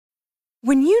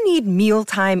When you need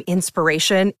mealtime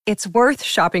inspiration, it's worth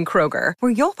shopping Kroger,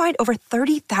 where you'll find over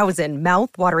 30,000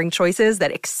 mouth-watering choices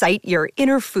that excite your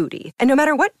inner foodie. And no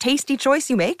matter what tasty choice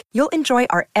you make, you'll enjoy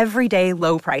our everyday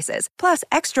low prices, plus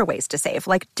extra ways to save,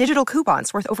 like digital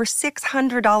coupons worth over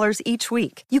 $600 each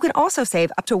week. You can also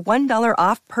save up to $1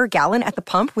 off per gallon at the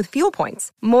pump with fuel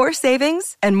points. More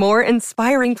savings and more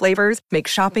inspiring flavors make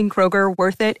shopping Kroger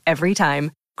worth it every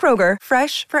time. Kroger,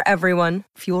 fresh for everyone.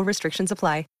 Fuel restrictions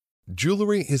apply.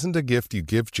 Jewelry isn't a gift you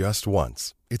give just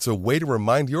once. It's a way to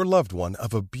remind your loved one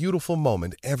of a beautiful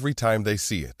moment every time they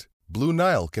see it. Blue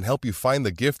Nile can help you find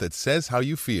the gift that says how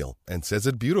you feel and says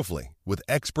it beautifully, with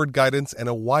expert guidance and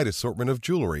a wide assortment of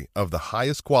jewelry of the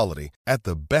highest quality at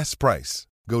the best price.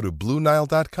 Go to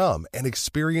BlueNile.com and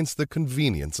experience the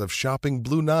convenience of shopping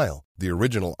Blue Nile, the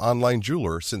original online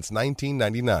jeweler since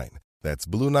 1999. That's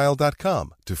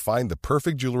BlueNile.com to find the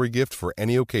perfect jewelry gift for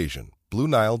any occasion.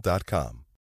 BlueNile.com.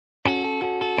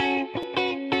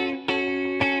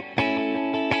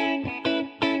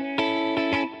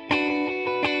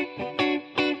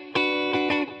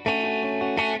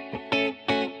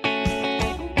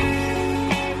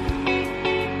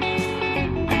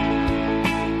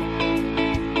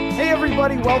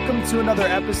 Everybody, welcome to another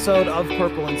episode of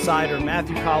Purple Insider.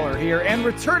 Matthew Collar here, and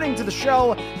returning to the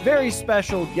show, very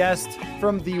special guest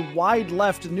from the Wide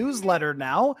Left newsletter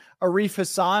now. Arif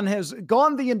Hasan has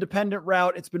gone the independent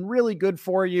route. It's been really good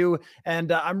for you,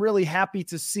 and I'm really happy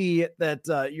to see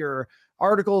that your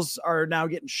articles are now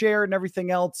getting shared and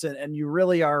everything else, and you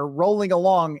really are rolling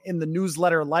along in the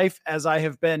newsletter life, as I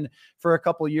have been for a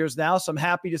couple of years now. So I'm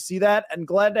happy to see that and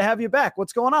glad to have you back.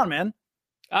 What's going on, man?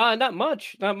 Not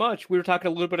much. We were talking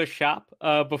a little bit of shop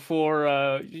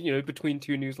before, between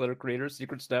two newsletter creators,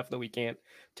 secret stuff that we can't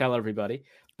tell everybody.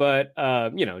 But,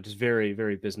 just very,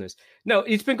 very business. No,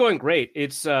 it's been going great.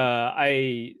 It's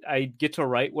I get to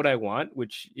write what I want,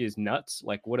 which is nuts.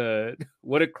 Like what a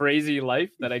crazy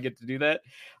life that I get to do that.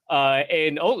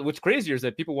 What's crazier is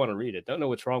that people want to read it. Don't know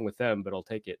what's wrong with them, but I'll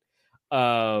take it.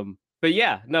 But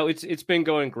yeah, no, it's been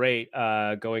going great,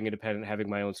 going independent, having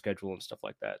my own schedule and stuff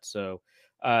like that. So,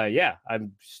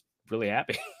 I'm just really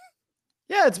happy.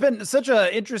 Yeah, it's been such an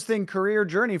interesting career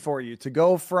journey for you to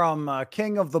go from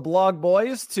king of the blog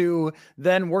boys to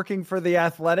then working for The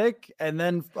Athletic and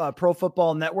then Pro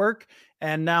Football Network,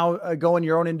 and now going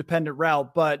your own independent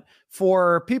route. But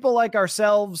for people like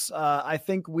ourselves, I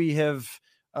think we have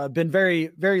been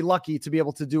very, very lucky to be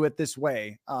able to do it this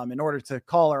way in order to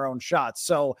call our own shots.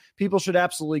 So people should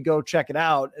absolutely go check it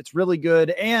out. It's really good.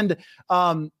 And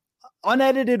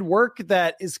unedited work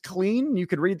that is clean. You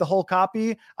could read the whole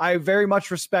copy. I very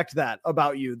much respect that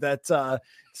about you, that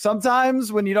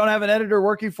sometimes when you don't have an editor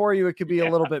working for you, it could be a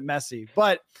little bit messy.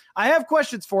 But I have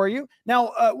questions for you.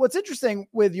 Now, what's interesting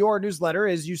with your newsletter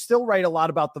is you still write a lot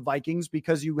about the Vikings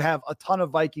because you have a ton of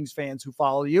Vikings fans who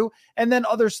follow you, and then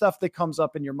other stuff that comes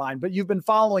up in your mind. But you've been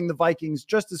following the Vikings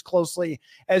just as closely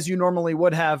as you normally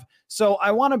would have. So I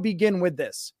want to begin with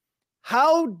this.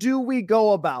 How do we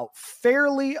go about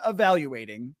fairly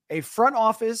evaluating a front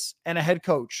office and a head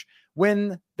coach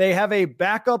when they have a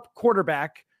backup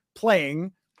quarterback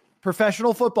playing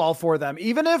professional football for them?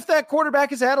 Even if that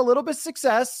quarterback has had a little bit of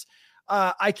success,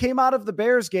 I came out of the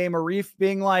Bears game, Arif,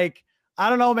 being like, I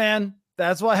don't know, man,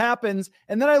 that's what happens.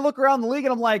 And then I look around the league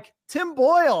and I'm like, Tim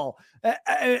Boyle,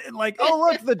 like,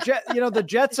 oh, look, the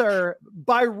Jets are,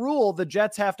 by rule, the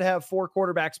Jets have to have 4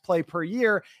 quarterbacks play per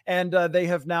year. And they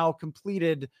have now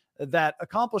completed that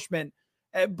accomplishment.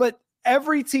 But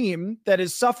every team that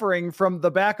is suffering from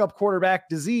the backup quarterback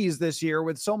disease this year,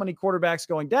 with so many quarterbacks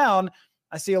going down,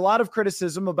 I see a lot of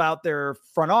criticism about their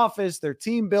front office, their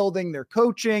team building, their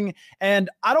coaching. And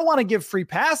I don't want to give free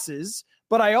passes,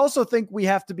 but I also think we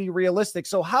have to be realistic.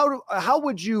 So how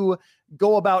would you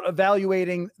go about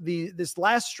evaluating this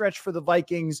last stretch for the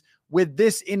Vikings with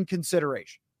this in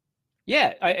consideration?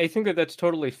 Yeah, I think that's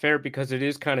totally fair, because it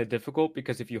is kind of difficult,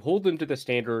 because if you hold them to the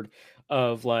standard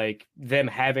of like them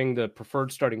having the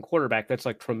preferred starting quarterback, that's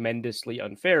like tremendously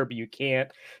unfair. But you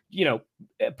can't,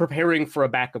 preparing for a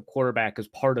backup quarterback is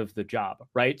part of the job,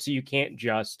 right? So you can't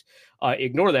just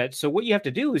ignore that. So what you have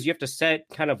to do is you have to set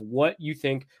kind of what you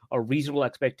think a reasonable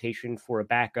expectation for a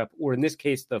backup, or in this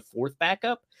case, the fourth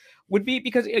backup would be,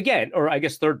 because again, or I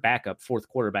guess third backup, fourth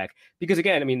quarterback, because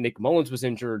again, I mean, Nick Mullins was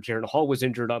injured, Jaron Hall was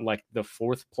injured on like the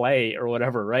fourth play or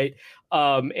whatever, right?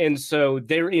 And so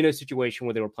they're in a situation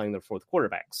where they were playing their fourth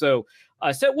quarterback. So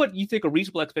set what you think a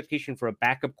reasonable expectation for a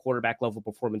backup quarterback level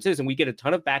performance is. And we get a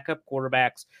ton of backup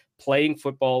quarterbacks playing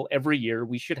football every year.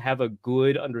 We should have a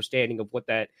good understanding of what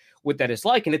that is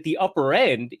like. And at the upper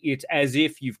end, it's as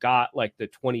if you've got like the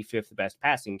 25th best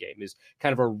passing game is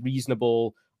kind of a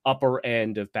reasonable upper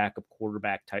end of backup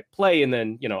quarterback type play. And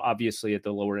then, obviously at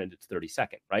the lower end, it's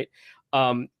 32nd, right?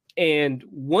 And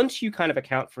once you kind of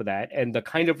account for that and the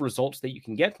kind of results that you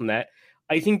can get from that,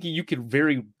 I think you could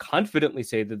very confidently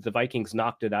say that the Vikings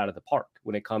knocked it out of the park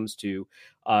when it comes to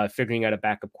figuring out a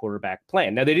backup quarterback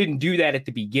plan. Now, they didn't do that at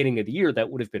the beginning of the year. That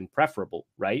would have been preferable,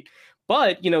 right?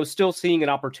 But, still seeing an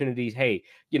opportunity, hey,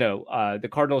 the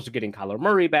Cardinals are getting Kyler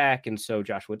Murray back, and so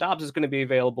Joshua Dobbs is going to be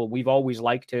available. We've always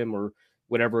liked him, or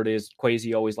whatever it is.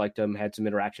 Kwesi always liked him, had some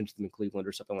interactions with him in Cleveland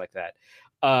or something like that.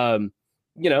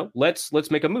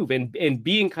 Let's make a move. And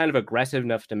being kind of aggressive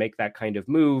enough to make that kind of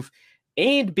move,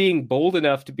 and being bold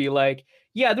enough to be like,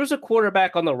 yeah, there's a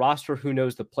quarterback on the roster who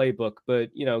knows the playbook, but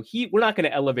we're not going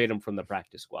to elevate him from the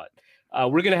practice squad.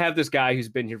 We're going to have this guy who's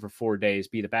been here for 4 days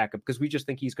be the backup because we just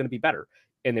think he's going to be better.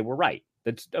 And they were right.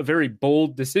 That's a very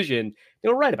bold decision. They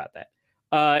were right about that.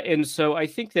 And so I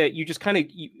think that you just kind of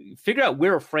figure out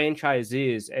where a franchise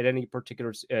is at any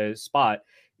particular spot,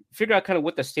 figure out kind of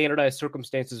what the standardized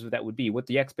circumstances of that would be, what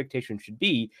the expectation should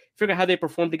be, figure out how they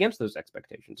performed against those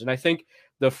expectations. And I think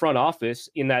the front office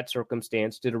in that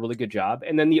circumstance did a really good job.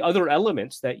 And then the other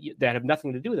elements that have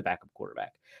nothing to do with the backup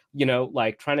quarterback,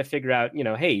 like trying to figure out,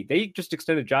 hey, they just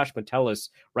extended Josh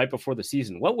Metellus right before the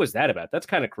season. What was that about? That's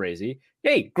kind of crazy.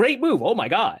 Hey, great move. Oh my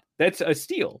God. That's a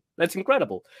steal. That's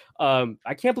incredible.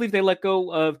 I can't believe they let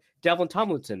go of Dalvin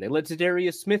Tomlinson. They let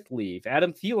Zadarius Smith leave.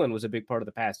 Adam Thielen was a big part of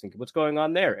the passing. What's going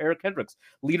on there? Eric Hendricks,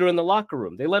 leader in the locker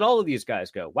room. They let all of these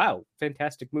guys go. Wow,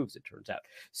 fantastic moves, it turns out.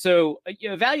 So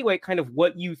evaluate kind of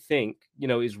what you think,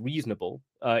 is reasonable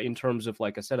in terms of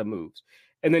like a set of moves,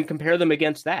 and then compare them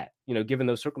against that, given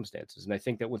those circumstances. And I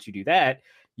think that once you do that,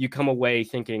 you come away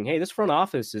thinking, hey, this front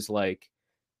office is like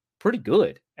pretty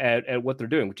good at what they're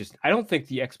doing, which is, I don't think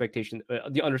the expectation,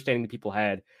 the understanding that people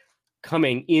had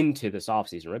coming into this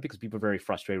offseason, right? Because people are very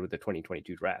frustrated with the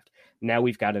 2022 draft. Now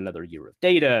we've got another year of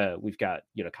data. We've got,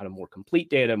 kind of more complete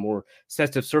data, more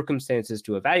sets of circumstances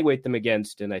to evaluate them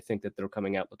against. And I think that they're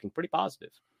coming out looking pretty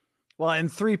positive. Well,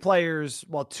 and 3 players,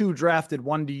 2 drafted,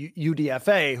 1 to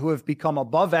UDFA, who have become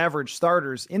above average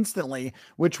starters instantly,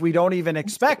 which we don't even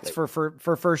expect for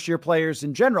first year players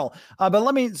in general. But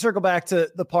let me circle back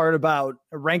to the part about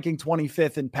ranking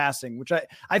 25th in passing, which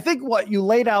I think what you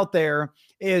laid out there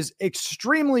is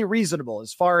extremely reasonable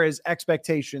as far as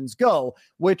expectations go,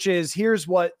 which is here's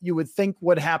what you would think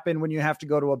would happen when you have to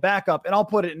go to a backup. And I'll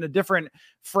put it in a different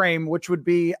frame, which would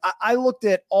be, I looked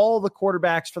at all the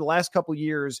quarterbacks for the last couple of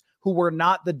years who were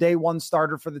not the day one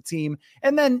starter for the team.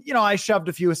 And then, you know, I shoved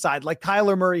a few aside, like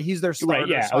Kyler Murray, he's their starter. Right,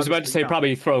 yeah. So I was about to say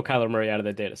probably throw Kyler Murray out of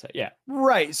the data set. Yeah.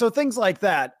 Right. So things like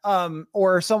that.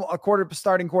 Or a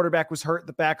starting quarterback was hurt.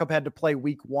 The backup had to play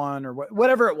week 1 or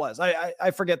whatever it was.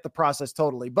 I forget the process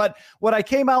totally. But what I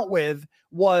came out with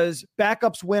was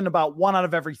backups win about 1 out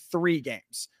of every 3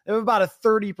 games. They have about a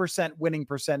 30% winning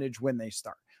percentage when they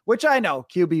start, which I know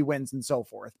QB wins and so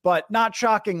forth, but not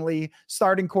shockingly,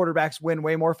 starting quarterbacks win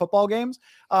way more football games.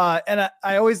 And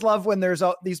I always love when there's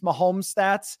these Mahomes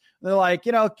stats. They're like,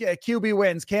 you know, QB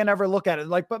wins, can't ever look at it.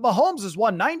 Like, but Mahomes has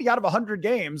won 90 out of 100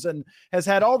 games and has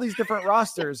had all these different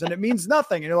rosters and it means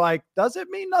nothing. And you're like, does it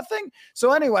mean nothing?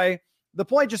 So anyway, the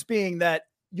point just being that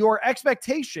your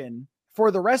expectation for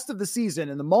the rest of the season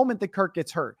and the moment that Kirk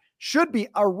gets hurt should be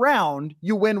around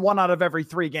you win 1 out of every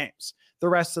 3 games the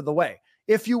rest of the way.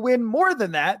 If you win more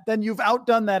than that, then you've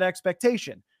outdone that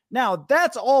expectation. Now,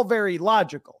 that's all very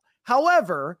logical.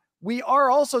 However, we are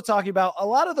also talking about a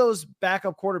lot of those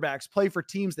backup quarterbacks play for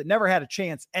teams that never had a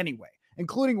chance anyway,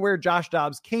 including where Josh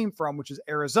Dobbs came from, which is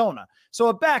Arizona. So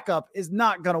a backup is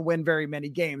not going to win very many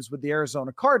games with the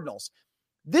Arizona Cardinals.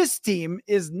 This team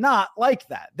is not like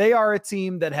that. They are a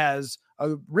team that has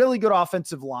a really good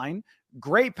offensive line,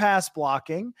 great pass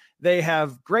blocking. They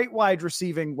have great wide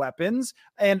receiving weapons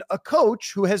and a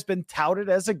coach who has been touted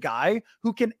as a guy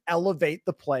who can elevate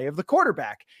the play of the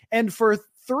quarterback. And for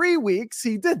 3 weeks,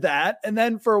 he did that. And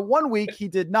then for 1 week, he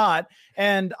did not.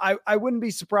 And I wouldn't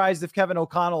be surprised if Kevin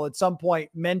O'Connell at some point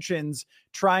mentions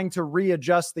trying to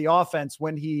readjust the offense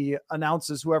when he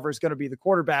announces whoever is going to be the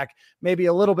quarterback, maybe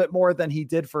a little bit more than he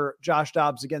did for Josh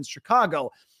Dobbs against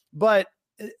Chicago. But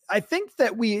I think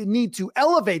that we need to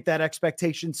elevate that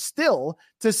expectation still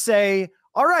to say,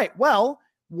 all right, well,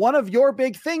 one of your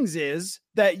big things is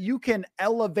that you can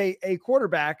elevate a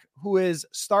quarterback who is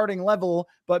starting level,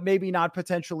 but maybe not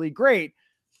potentially great.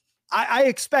 I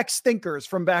expect stinkers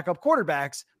from backup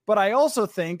quarterbacks, but I also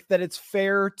think that it's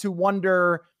fair to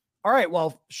wonder, all right,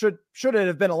 well, should it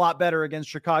have been a lot better against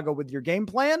Chicago with your game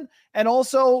plan? And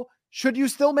also, should you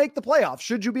still make the playoffs?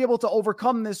 Should you be able to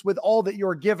overcome this with all that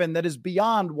you're given that is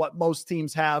beyond what most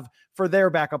teams have for their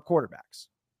backup quarterbacks?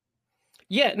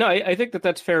 Yeah, no, I think that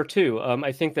that's fair too.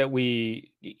 I think that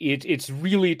it's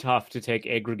really tough to take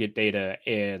aggregate data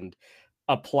and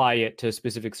apply it to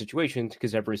specific situations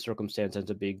because every circumstance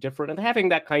ends up being different. And having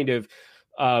that kind of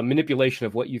manipulation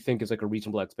of what you think is like a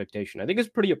reasonable expectation, I think is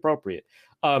pretty appropriate.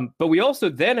 But we also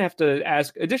then have to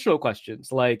ask additional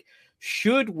questions like,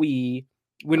 should we,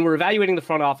 when we're evaluating the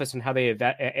front office and how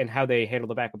they handle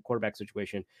the backup quarterback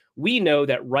situation, we know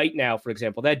that right now, for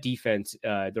example, that defense,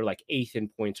 they're like 8th in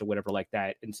points or whatever like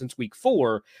that. And since week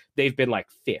 4, they've been like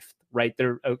 5th, right?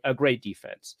 They're a great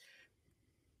defense.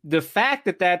 The fact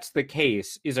that that's the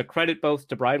case is a credit both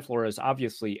to Brian Flores,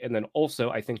 obviously, and then also,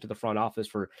 I think, to the front office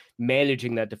for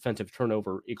managing that defensive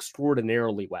turnover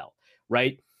extraordinarily well,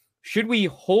 right? Should we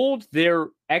hold their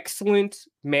excellent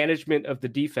management of the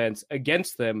defense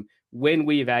against them when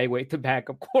we evaluate the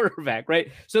backup quarterback,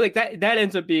 right? So like that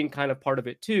ends up being kind of part of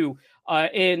it too.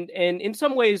 And in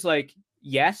some ways, like,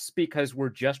 yes, because we're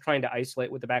just trying to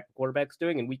isolate what the backup quarterback's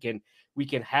doing, and we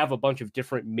can have a bunch of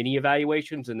different mini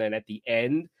evaluations, and then at the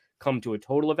end come to a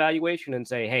total evaluation and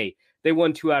say, hey, they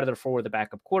won 2 out of their 4 with the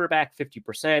backup quarterback,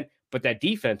 50%, but that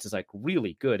defense is like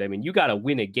really good. I mean, you got to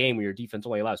win a game where your defense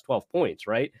only allows 12 points,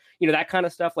 right? You know, that kind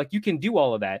of stuff. Like, you can do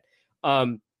all of that.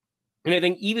 And I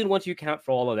think even once you account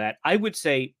for all of that, I would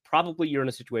say probably you're in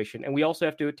a situation, and we also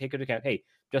have to take into account, hey,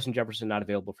 Justin Jefferson not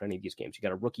available for any of these games. You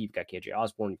got a rookie, you've got KJ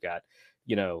Osborne, you've got,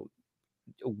 you know,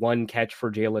 1 catch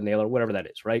for Jalen Naylor, whatever that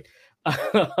is, right?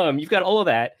 You've got all of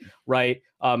that, right?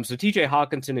 So TJ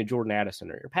Hawkinson and Jordan Addison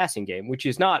are your passing game, which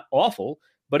is not awful,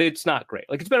 but it's not great.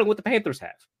 Like, it's better than what the Panthers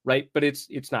have, right? But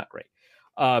it's not great.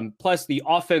 Plus, the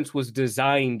offense was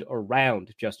designed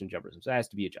around Justin Jefferson, so it has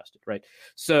to be adjusted, right?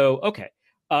 So, okay.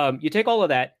 You take all of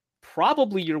that,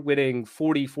 probably you're winning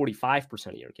 45%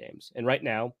 of your games. And right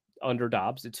now, under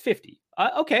Dobbs, it's 50.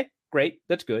 Okay, great.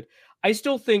 That's good. I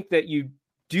still think that you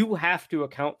do have to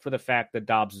account for the fact that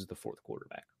Dobbs is the 4th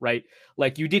quarterback, right?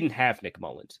 Like, you didn't have Nick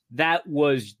Mullins. That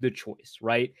was the choice,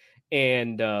 right?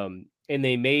 And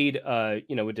they made a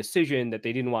decision that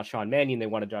they didn't want Sean Mannion, they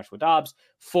wanted Joshua Dobbs.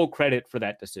 Full credit for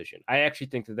that decision. I actually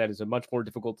think that is a much more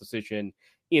difficult decision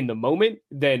in the moment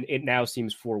than it now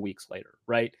seems 4 weeks later,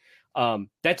 right?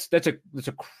 That's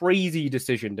a crazy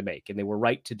decision to make, and they were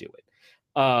right to do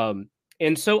it.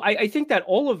 And so I think that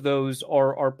all of those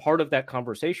are part of that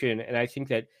conversation. And I think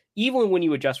that even when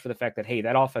you adjust for the fact that, hey,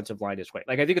 that offensive line is great,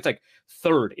 like, I think it's like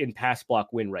 3rd in pass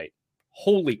block win rate.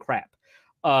 Holy crap.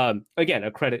 Again,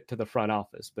 a credit to the front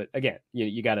office, but again,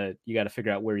 you gotta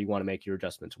figure out where you want to make your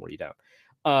adjustments and where you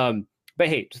don't. But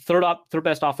hey, third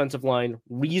best offensive line,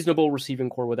 reasonable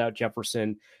receiving core without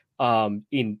Jefferson,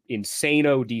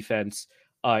 insano defense,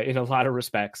 in a lot of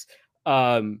respects.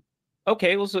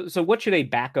 Okay, well, so what should a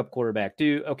backup quarterback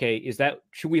do? Okay,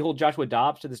 should we hold Joshua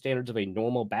Dobbs to the standards of a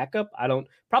normal backup?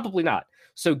 Probably not.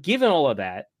 So given all of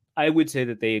that, I would say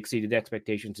that they exceeded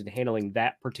expectations in handling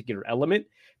that particular element.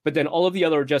 But then all of the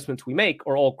other adjustments we make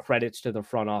are all credits to the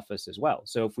front office as well.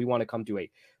 So if we want to come to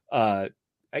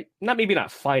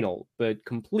not final, but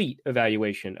complete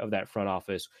evaluation of that front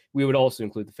office, we would also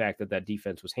include the fact that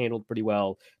defense was handled pretty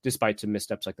well, despite some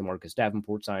missteps like the Marcus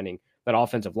Davenport signing. That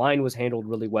offensive line was handled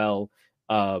really well,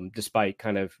 despite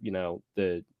kind of,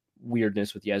 the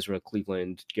weirdness with the Ezra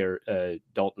Cleveland,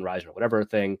 Dalton Risner, whatever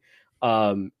thing.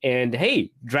 And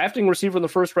hey, drafting receiver in the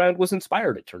 1st round was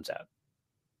inspired, it turns out.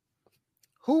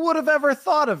 Who would have ever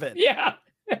thought of it? Yeah.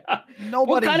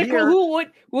 Nobody here.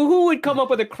 Who would come up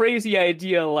with a crazy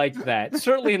idea like that?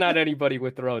 Certainly not anybody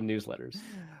with their own newsletters.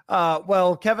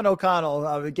 Well, Kevin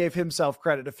O'Connell gave himself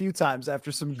credit a few times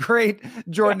after some great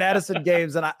Jordan Addison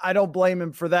games, and I don't blame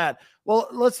him for that. Well,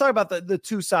 let's talk about the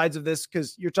two sides of this,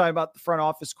 because you're talking about the front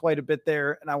office quite a bit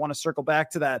there, and I want to circle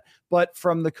back to that. But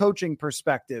from the coaching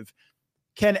perspective,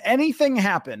 can anything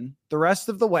happen the rest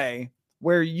of the way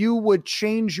where you would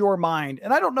change your mind?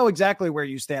 And I don't know exactly where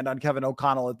you stand on Kevin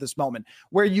O'Connell at this moment,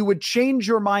 where you would change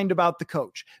your mind about the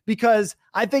coach, because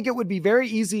I think it would be very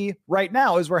easy right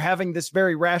now as we're having this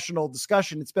very rational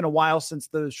discussion. It's been a while since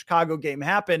the Chicago game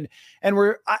happened. And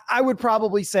I would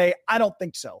probably say, I don't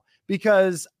think so,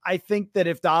 because I think that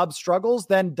if Dobbs struggles,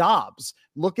 then Dobbs.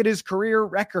 Look at his career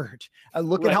record.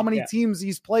 Look at how many teams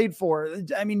he's played for.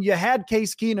 I mean, you had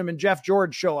Case Keenum and Jeff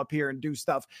George show up here and do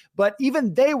stuff, but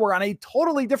even they were on a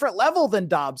totally different level than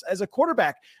Dobbs as a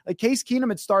quarterback. Like, Case Keenum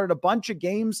had started a bunch of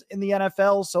games in the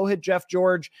NFL. So had Jeff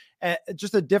George.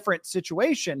 Just a different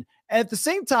situation. And at the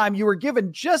same time, you were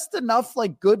given just enough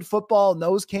like good football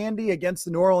nose candy against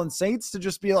the New Orleans Saints to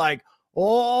just be like,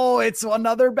 oh, it's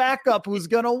another backup who's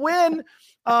going to win.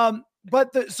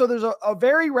 So there's a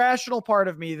very rational part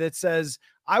of me that says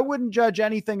I wouldn't judge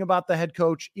anything about the head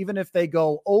coach, even if they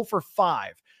go 0 for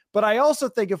 5. But I also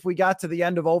think if we got to the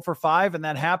end of 0 for 5 and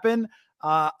that happened,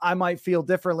 I might feel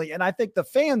differently. And I think the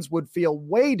fans would feel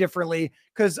way differently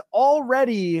because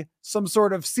already some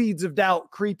sort of seeds of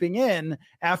doubt creeping in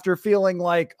after feeling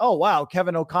like, oh, wow,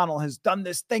 Kevin O'Connell has done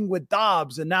this thing with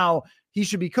Dobbs and now he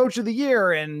should be coach of the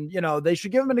year. And, they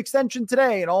should give him an extension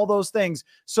today and all those things.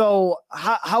 So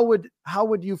how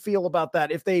would you feel about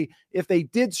that? If they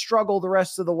did struggle the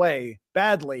rest of the way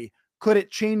badly, could it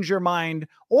change your mind?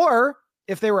 Or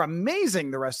if they were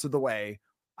amazing the rest of the way,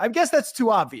 I guess that's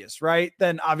too obvious, right?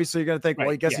 Then obviously you're going to think,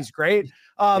 well, I guess he's great.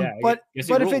 But if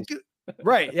it,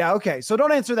 right. Yeah. Okay. So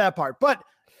don't answer that part. But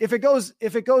if it goes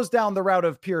down the route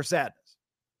of pure sadness.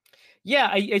 Yeah.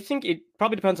 I think it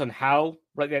probably depends on how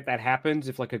that happens.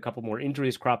 If like a couple more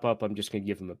injuries crop up, I'm just going to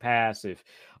give him a pass. If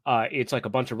it's like a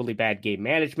bunch of really bad game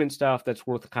management stuff, that's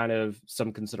worth kind of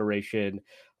some consideration.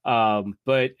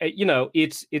 But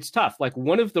it's tough. Like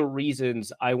one of the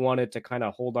reasons I wanted to kind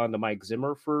of hold on to Mike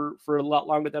Zimmer for a lot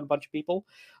longer than a bunch of people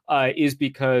is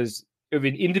because of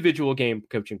an individual game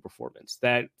coaching performance.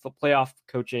 That playoff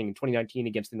coaching in 2019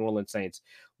 against the New Orleans Saints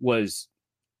was,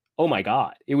 oh my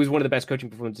God, it was one of the best coaching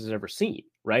performances I've ever seen.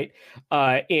 Right.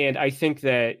 And I think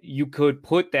that you could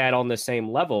put that on the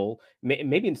same level.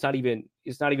 Maybe it's not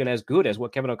even as good as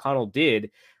what Kevin O'Connell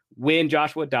did when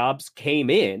Joshua Dobbs came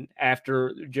in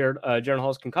after Jaron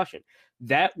Hall's concussion.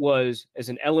 That was, as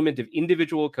an element of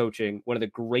individual coaching, one of the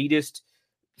greatest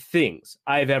things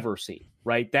I've ever seen,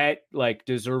 right? That like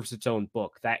deserves its own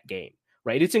book, that game,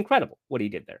 right? It's incredible what he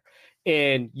did there.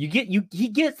 And he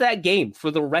gets that game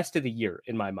for the rest of the year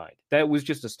in my mind. That was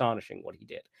just astonishing what he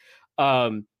did.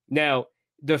 Now,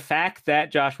 the fact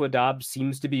that Joshua Dobbs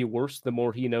seems to be worse the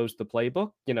more he knows the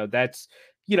playbook, that's,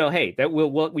 hey,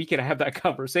 we can have that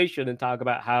conversation and talk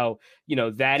about how,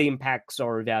 that impacts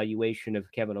our evaluation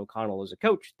of Kevin O'Connell as a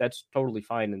coach. That's totally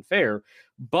fine and fair,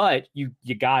 but you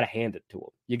got to hand it to him.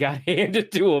 You got to hand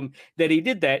it to him that he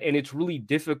did that. And it's really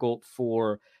difficult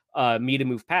for me to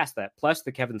move past that. Plus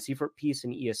the Kevin Seifert piece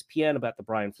in ESPN about the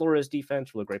Brian Flores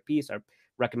defense, really great piece. I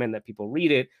recommend that people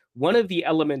read it. One of the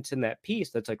elements in that piece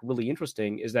that's like really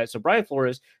interesting is that, so Brian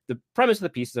Flores, the premise of the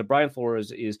piece is that Brian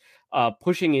Flores is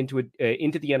pushing into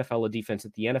the NFL a defense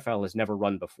that the NFL has never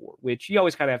run before, which you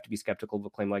always kind of have to be skeptical of a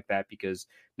claim like that because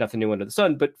nothing new under the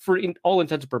sun. But for all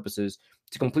intents and purposes,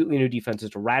 it's a completely new defense.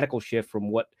 It's a radical shift from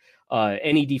what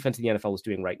any defense in the NFL is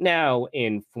doing right now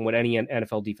and from what any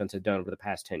NFL defense had done over the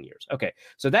past 10 years. Okay,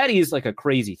 so that is like a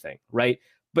crazy thing, right?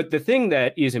 But the thing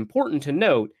that is important to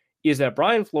note is that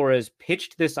Brian Flores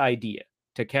pitched this idea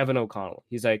to Kevin O'Connell.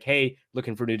 He's like, hey,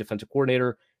 looking for a new defensive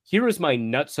coordinator. Here is my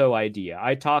nutso idea.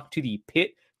 I talked to the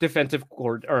Pitt defensive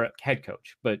head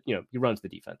coach, but he runs the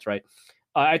defense, right?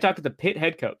 I talked to the Pitt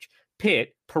head coach.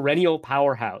 Pitt, perennial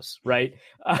powerhouse, right?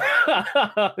 I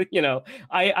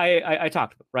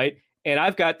talked to him, right? And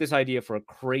I've got this idea for a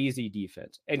crazy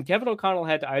defense. And Kevin O'Connell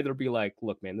had to either be like,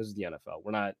 look, man, this is the NFL.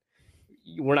 We're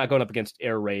not going up against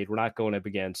air raid. We're not going up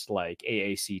against like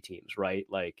AAC teams, right?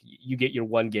 Like you get your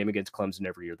one game against Clemson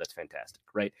every year. That's fantastic,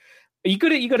 right? You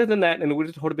could have done that and it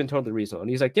would have been totally reasonable. And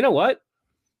he's like, you know what?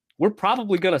 We're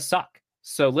probably going to suck.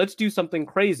 So let's do something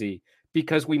crazy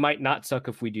because we might not suck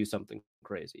if we do something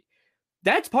crazy.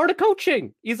 That's part of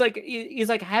coaching. He's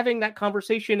like having that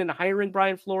conversation and hiring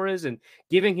Brian Flores and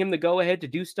giving him the go ahead to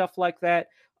do stuff like that.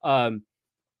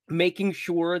 Making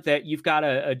sure that you've got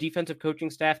a defensive coaching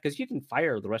staff, because you can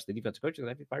fire the rest of the defensive coaching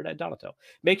staff. You fired Ed Donato.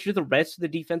 Make sure the rest of the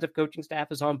defensive coaching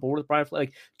staff is on board with Brian Flores.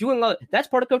 Like doing a lot. That's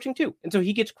part of coaching too. And so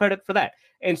he gets credit for that.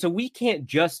 And so we can't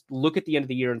just look at the end of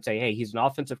the year and say, hey, he's an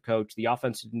offensive coach. The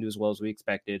offense didn't do as well as we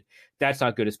expected. That's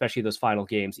not good, especially those final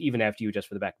games, even after you adjust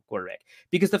for the backup quarterback.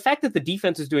 Because the fact that the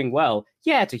defense is doing well,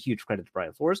 yeah, it's a huge credit to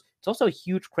Brian Flores. It's also a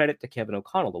huge credit to Kevin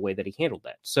O'Connell, the way that he handled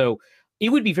that. So it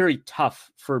would be very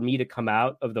tough for me to come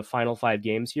out of the final 5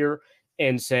 games here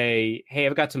and say, hey,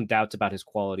 I've got some doubts about his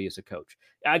quality as a coach.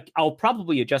 I'll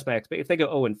probably adjust my expectations. If they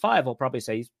go 0-5, I'll probably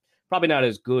say he's probably not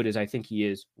as good as I think he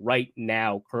is right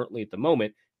now, currently at the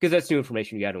moment, because that's new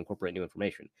information. You got to incorporate new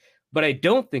information. But I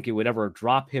don't think it would ever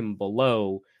drop him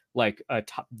below like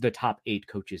the top 8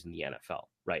 coaches in the NFL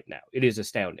right now. It is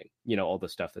astounding, all the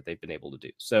stuff that they've been able to do.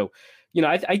 So,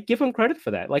 I give them credit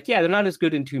for that. Like, yeah, they're not as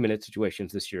good in 2-minute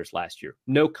situations this year as last year.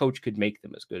 No coach could make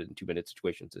them as good in 2-minute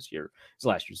situations this year as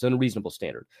last year. It's an unreasonable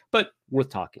standard, but worth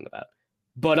talking about.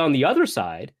 But on the other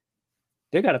side,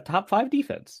 they got a top 5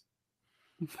 defense.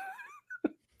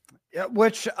 Yeah,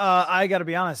 which I got to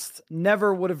be honest,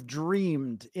 never would have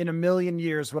dreamed in a million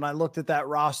years when I looked at that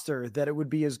roster that it would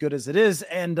be as good as it is.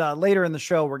 And later in the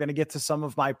show, we're going to get to some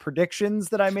of my predictions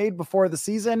that I made before the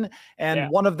season.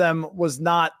 And one of them was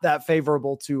not that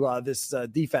favorable to this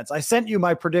defense. I sent you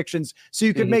my predictions so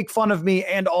you could make fun of me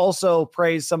and also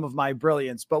praise some of my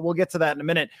brilliance, but we'll get to that in a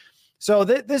minute. So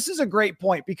this is a great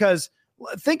point because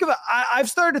think of it. I've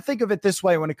started to think of it this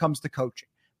way when it comes to coaching.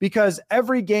 Because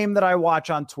every game that I watch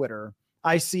on Twitter,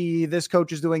 I see this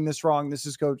coach is doing this wrong.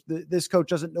 This coach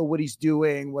doesn't know what he's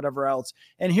doing, whatever else.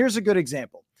 And here's a good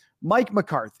example. Mike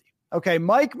McCarthy. Okay.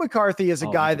 Mike McCarthy is a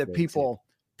guy that people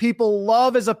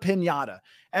love as a piñata.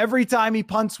 Every time he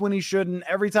punts when he shouldn't,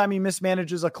 every time he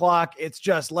mismanages a clock, it's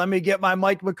just, let me get my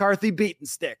Mike McCarthy beaten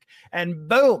stick and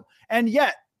boom. And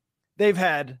yet they've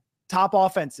had top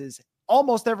offenses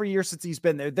almost every year since he's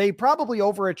been there. They probably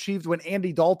overachieved when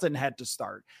Andy Dalton had to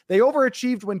start. They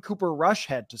overachieved when Cooper Rush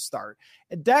had to start.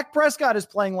 And Dak Prescott is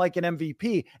playing like an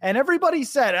MVP. And everybody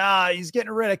said, he's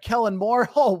getting rid of Kellen Moore.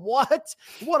 Oh, what?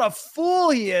 What a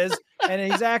fool he is.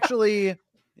 And he's actually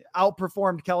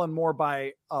outperformed Kellen Moore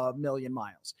by a million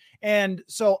miles. And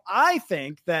so I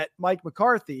think that Mike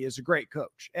McCarthy is a great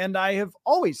coach. And I have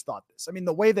always thought this. I mean,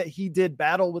 the way that he did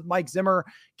battle with Mike Zimmer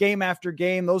game after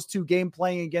game, those two game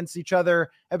playing against each other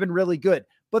have been really good.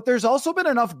 But there's also been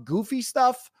enough goofy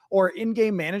stuff or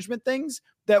in-game management things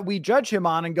that we judge him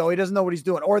on and go, he doesn't know what he's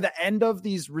doing, or the end of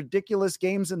these ridiculous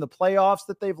games in the playoffs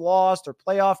that they've lost or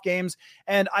playoff games.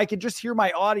 And I could just hear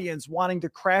my audience wanting to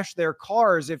crash their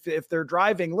cars if they're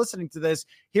driving, listening to this,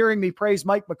 hearing me praise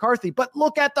Mike McCarthy. But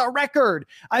look at the record.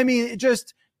 I mean, it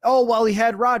just, he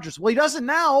had Rodgers. Well, he doesn't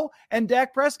now. And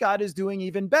Dak Prescott is doing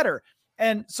even better.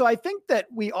 And so I think that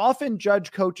we often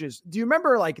judge coaches. Do you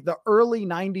remember like the early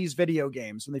 90s video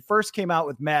games when they first came out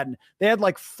with Madden? They had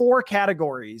like 4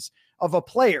 categories of a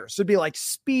player. So it'd be like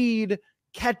speed,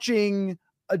 catching,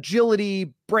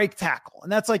 agility, break tackle.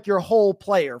 And that's like your whole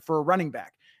player for a running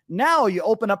back. Now you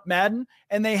open up Madden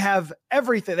and they have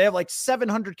everything. They have like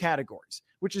 700 categories,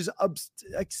 which is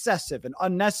excessive and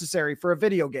unnecessary for a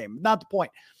video game. Not the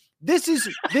point. This is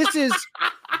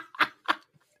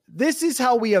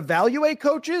how we evaluate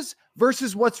coaches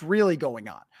versus what's really going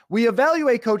on. We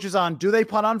evaluate coaches on, do they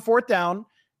punt on 4th down?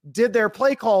 Did their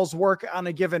play calls work on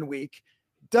a given week?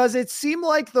 Does it seem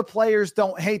like the players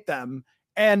don't hate them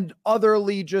and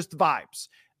otherly just vibes?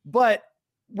 But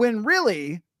when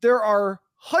really there are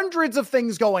hundreds of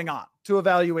things going on to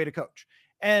evaluate a coach.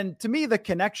 And to me, the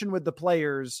connection with the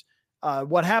players,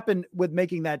 what happened with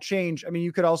making that change. I mean,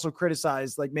 you could also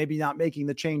criticize like maybe not making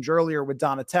the change earlier with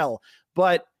Donatel,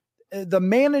 but the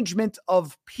management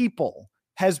of people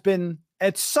has been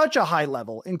at such a high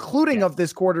level, including of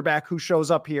this quarterback who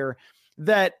shows up here,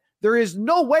 that there is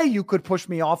no way you could push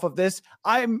me off of this.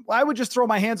 I would just throw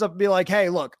my hands up and be like, hey,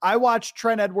 look, I watched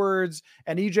Trent Edwards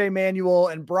and EJ Manuel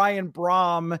and Brian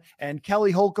Brom and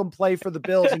Kelly Holcomb play for the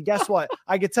Bills. And guess what?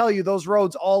 I could tell you those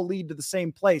roads all lead to the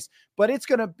same place, but it's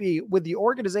going to be with the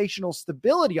organizational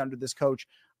stability under this coach.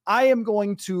 I am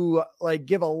going to like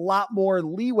give a lot more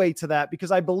leeway to that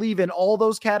because I believe in all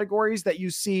those categories that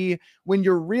you see when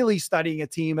you're really studying a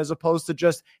team, as opposed to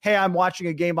just, hey, I'm watching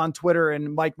a game on Twitter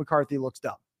and Mike McCarthy looks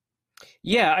dumb.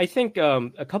 Yeah, I think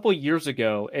a couple of years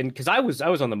ago, and because I was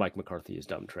on the Mike McCarthy is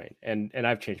dumb train, and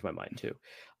I've changed my mind too.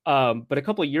 But a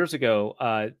couple of years ago,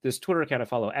 this Twitter account I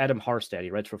follow, Adam Harstad,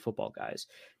 he writes for Football Guys,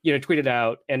 tweeted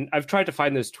out, and I've tried to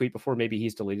find this tweet before. Maybe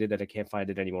he's deleted it. I can't find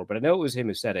it anymore, but I know it was him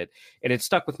who said it, and it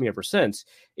stuck with me ever since.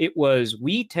 It was,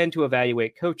 we tend to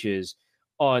evaluate coaches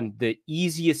on the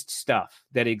easiest stuff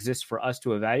that exists for us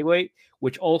to evaluate,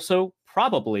 which also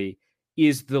probably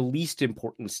is the least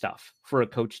important stuff for a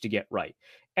coach to get right.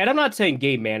 And I'm not saying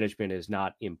game management is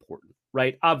not important,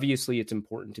 right? Obviously, it's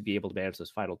important to be able to manage those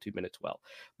final 2 minutes well.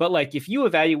 But like if you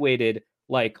evaluated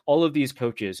like all of these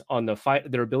coaches on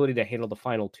their ability to handle the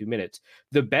final 2 minutes,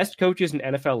 the best coaches in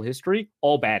NFL history,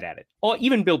 all bad at it.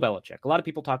 Even Bill Belichick. A lot of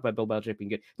people talk about Bill Belichick being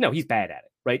good. No, he's bad at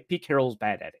it, right? Pete Carroll's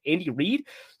bad at it. Andy Reid,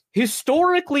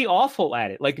 historically awful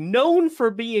at it, like known for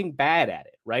being bad at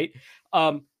it, right?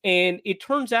 And it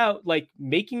turns out like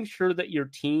making sure that your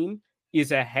team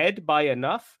is ahead by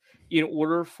enough in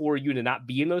order for you to not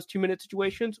be in those 2 minute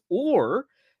situations, or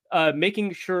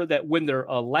making sure that when they're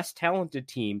a less talented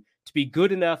team to be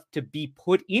good enough to be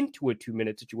put into a 2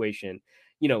 minute situation,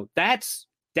 that's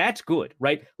good,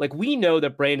 right? Like we know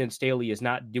that Brandon Staley is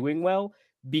not doing well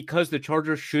because the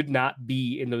Chargers should not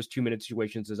be in those 2 minute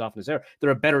situations as often as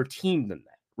they're a better team than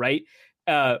that, right?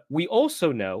 We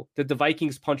also know that the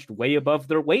Vikings punched way above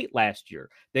their weight last year.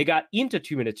 They got into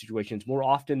 2 minute situations more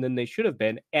often than they should have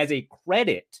been as a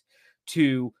credit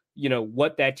to,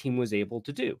 what that team was able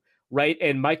to do. right?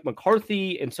 And Mike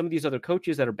McCarthy and some of these other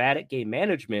coaches that are bad at game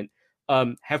management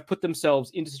have put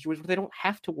themselves into situations where they don't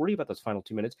have to worry about those final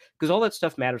 2 minutes because all that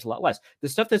stuff matters a lot less. The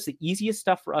stuff that's the easiest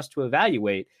stuff for us to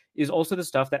evaluate is also the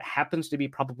stuff that happens to be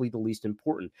probably the least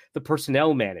important. The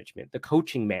personnel management, the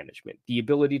coaching management, the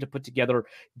ability to put together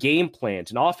game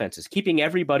plans and offenses, keeping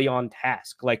everybody on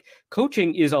task. Like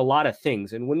coaching is a lot of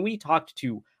things. And when we talked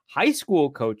to high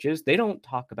school coaches, they don't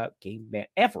talk about game man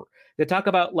ever. They talk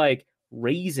about like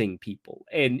raising people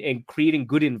and creating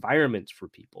good environments for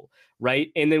people, right?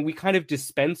 And then we kind of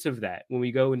dispense of that when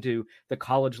we go into the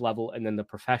college level and then the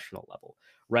professional level,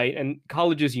 right? And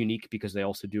college is unique because they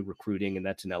also do recruiting, and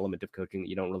that's an element of coaching that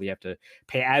you don't really have to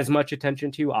pay as much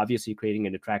attention to. Obviously, creating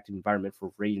an attractive environment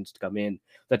for free agents to come in,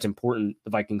 that's important.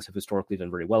 The Vikings have historically done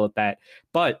very well at that.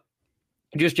 But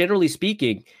just generally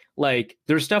speaking, like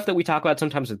there's stuff that we talk about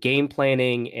sometimes with game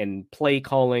planning and play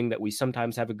calling that we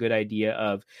sometimes have a good idea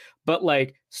of, but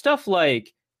like stuff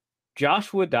like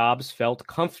Joshua Dobbs felt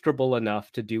comfortable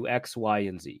enough to do X, Y,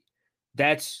 and Z.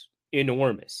 That's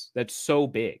enormous. That's so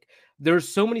big. There's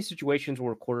so many situations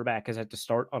where a quarterback has had to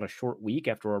start on a short week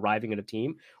after arriving at a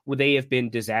team where they have been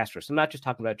disastrous. I'm not just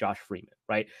talking about Josh Freeman,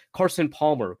 right? Carson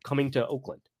Palmer coming to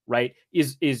Oakland, right,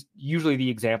 is usually the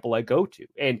example I go to.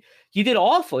 And he did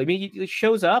awful. I mean, he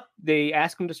shows up. They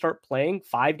ask him to start playing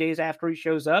 5 days after he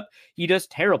shows up. He does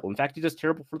terrible. In fact, he does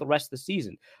terrible for the rest of the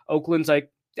season. Oakland's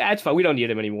like, that's fine. We don't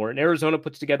need him anymore. And Arizona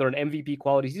puts together an MVP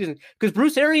quality season because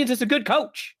Bruce Arians is a good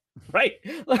coach, right?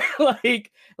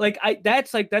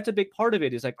 That's a big part of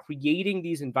it is like creating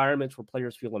these environments where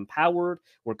players feel empowered,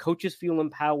 where coaches feel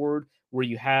empowered, where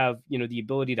you have, the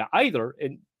ability to either,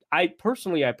 and I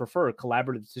prefer a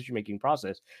collaborative decision-making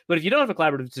process. But if you don't have a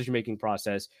collaborative decision-making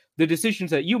process, the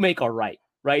decisions that you make are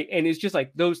right? And it's just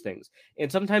like those things.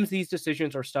 And sometimes these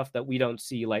decisions are stuff that we don't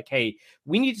see, like, hey,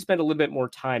 we need to spend a little bit more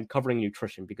time covering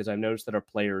nutrition because I've noticed that our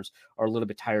players are a little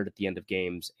bit tired at the end of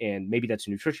games. And maybe that's a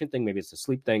nutrition thing. Maybe it's a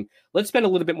sleep thing. Let's spend a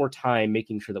little bit more time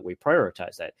making sure that we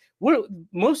prioritize that.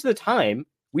 Most of the time,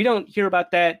 we don't hear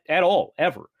about that at all,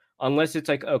 ever. Unless it's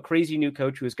like a crazy new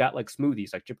coach who has got like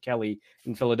smoothies, like Chip Kelly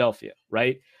in Philadelphia,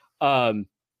 right?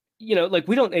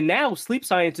 We don't, and now sleep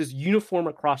science is uniform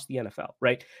across the NFL,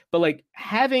 right? But like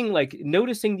having, like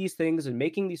noticing these things and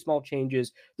making these small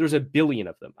changes, there's a billion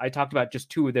of them. I talked about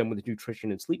just 2 of them with nutrition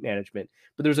and sleep management,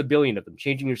 but there's a billion of them.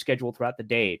 Changing your schedule throughout the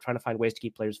day, trying to find ways to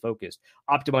keep players focused,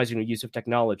 optimizing your use of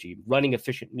technology, running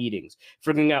efficient meetings,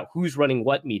 figuring out who's running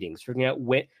what meetings, figuring out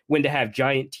when to have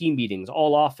giant team meetings,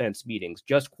 all offense meetings,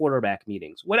 just quarterback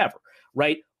meetings, whatever,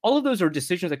 right? All of those are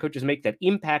decisions that coaches make that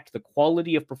impact the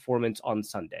quality of performance on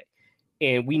Sunday.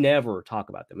 And we never talk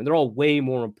about them. And they're all way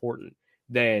more important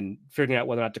than figuring out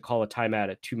whether or not to call a timeout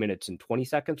at 2 minutes and 20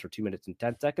 seconds or 2 minutes and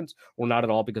 10 seconds or not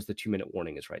at all because the 2-minute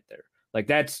warning is right there. Like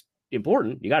that's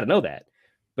important. You got to know that.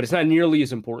 But it's not nearly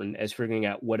as important as figuring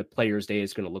out what a player's day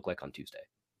is going to look like on Tuesday.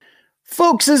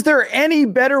 Folks, is there any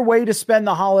better way to spend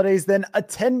the holidays than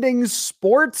attending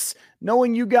sports?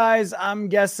 Knowing you guys, I'm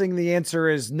guessing the answer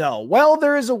is no. Well,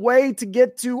 there is a way to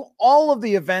get to all of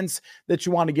the events that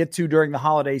you want to get to during the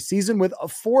holiday season with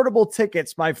affordable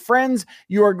tickets. My friends,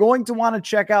 you are going to want to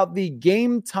check out the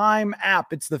Game Time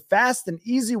app. It's the fast and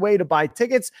easy way to buy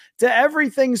tickets to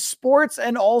everything sports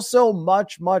and also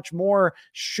much, much more.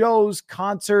 Shows,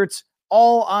 concerts,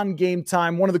 all on Game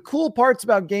Time. One of the cool parts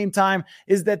about Game Time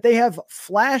is that they have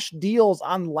flash deals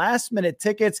on last-minute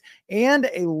tickets and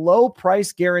a low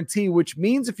price guarantee, which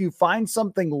means if you find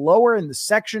something lower in the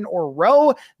section or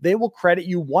row, they will credit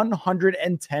you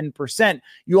 110%.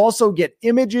 You also get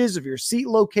images of your seat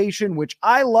location, which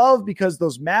I love because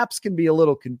those maps can be a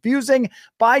little confusing.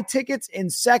 Buy tickets in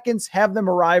seconds, have them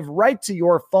arrive right to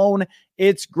your phone.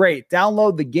 It's great.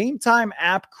 Download the Game Time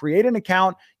app, create an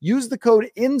account, use the code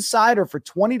INSIDER for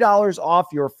 $20 off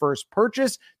your first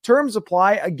purchase. Terms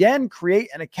apply. Again, create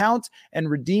an account and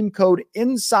redeem code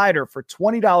INSIDER for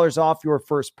 $20 off your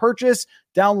first purchase.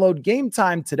 Download Game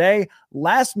Time today.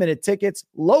 Last minute tickets,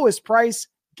 lowest price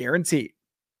guaranteed.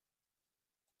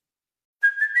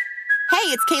 Hey,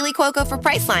 it's Kaylee Cuoco for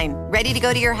Priceline. Ready to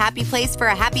go to your happy place for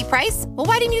a happy price? Well,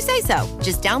 why didn't you say so?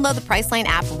 Just download the Priceline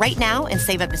app right now and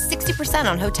save up to 60%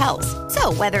 on hotels.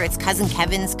 So whether it's Cousin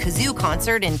Kevin's Kazoo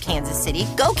Concert in Kansas City,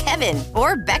 go Kevin,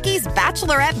 or Becky's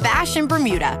Bachelorette Bash in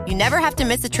Bermuda, you never have to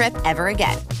miss a trip ever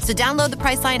again. So download the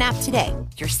Priceline app today.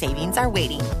 Your savings are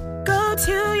waiting. Go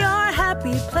to your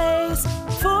happy place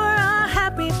for a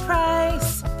happy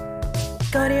price.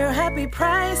 Go to your happy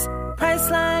price,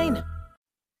 Priceline.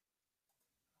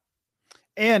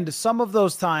 And some of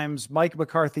those times, Mike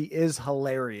McCarthy is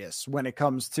hilarious when it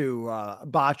comes to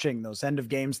botching those end of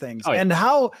games things. Oh, yeah. And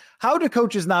how do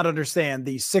coaches not understand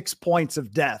the 6 points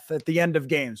of death at the end of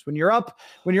games? When you're up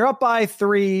by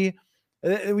 3,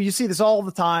 you see this all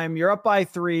the time. You're up by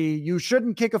 3. You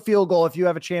shouldn't kick a field goal if you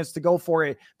have a chance to go for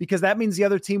it, because that means the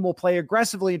other team will play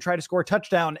aggressively and try to score a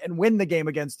touchdown and win the game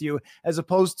against you, as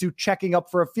opposed to checking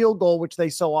up for a field goal, which they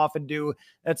so often do.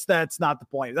 That's not the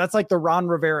point. That's like the Ron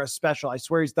Rivera special. I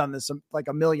swear he's done this like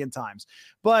a million times.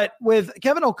 But with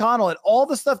Kevin O'Connell and all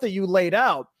the stuff that you laid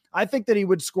out, I think that he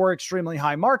would score extremely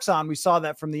high marks on. We saw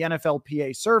that from the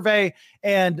NFLPA survey.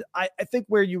 And I think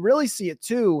where you really see it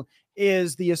too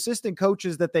is the assistant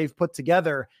coaches that they've put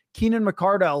together. Keenan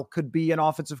McCardell could be an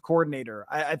offensive coordinator.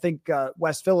 I think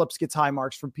Wes Phillips gets high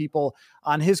marks from people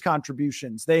on his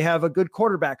contributions. They have a good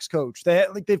quarterbacks coach.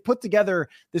 They've put together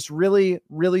this really,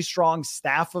 really strong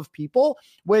staff of people,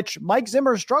 which Mike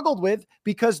Zimmer struggled with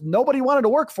because nobody wanted to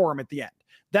work for him at the end.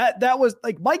 That was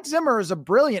like, Mike Zimmer is a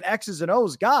brilliant X's and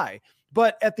O's guy.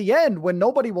 But at the end, when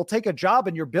nobody will take a job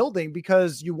in your building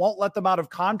because you won't let them out of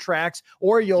contracts,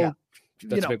 or you'll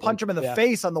punch him in the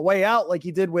face on the way out, like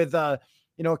he did with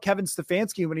Kevin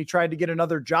Stefanski when he tried to get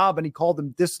another job and he called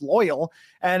him disloyal.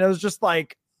 And it was just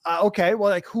like, okay,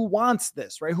 well, like, who wants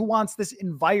this, right? Who wants this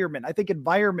environment? I think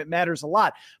environment matters a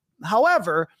lot.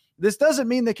 However, this doesn't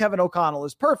mean that Kevin O'Connell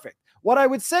is perfect. What I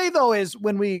would say, though, is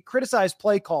when we criticize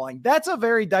play calling, that's a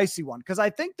very dicey one, because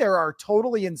I think there are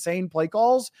totally insane play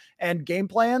calls and game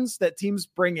plans that teams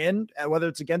bring in, whether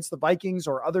it's against the Vikings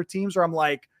or other teams, where I'm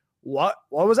like, what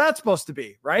was that supposed to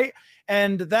be? Right.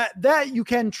 And that you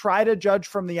can try to judge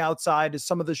from the outside is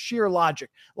some of the sheer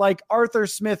logic, like Arthur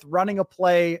Smith running a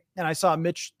play. And I saw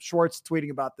Mitch Schwartz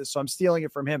tweeting about this, so I'm stealing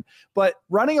it from him, but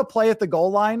running a play at the goal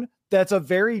line, that's a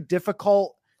very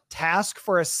difficult task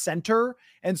for a center,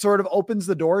 and sort of opens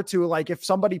the door to, like, if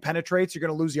somebody penetrates, you're going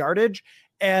to lose yardage,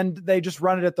 and they just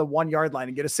run it at the 1 yard line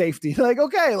and get a safety. Like,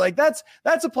 okay, like that's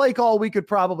a play call. We could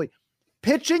probably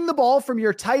pitching the ball from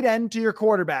your tight end to your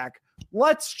quarterback.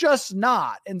 Let's just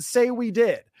not and say we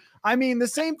did. I mean, the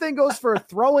same thing goes for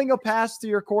throwing a pass to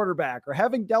your quarterback or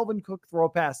having Delvin Cook throw a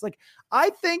pass. Like,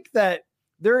 I think that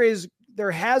there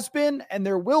has been and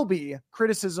there will be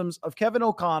criticisms of Kevin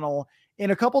O'Connell in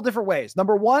a couple different ways.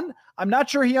 Number one, I'm not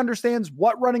sure he understands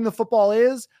what running the football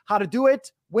is, how to do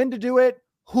it, when to do it,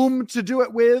 whom to do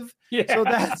it with. Yeah. So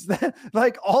that's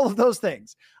like all of those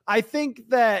things. I think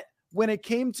that when it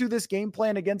came to this game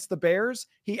plan against the Bears,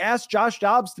 he asked Josh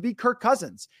Dobbs to be Kirk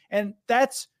Cousins. And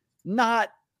that's not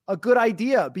a good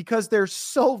idea because they're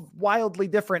so wildly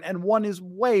different, and one is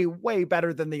way, way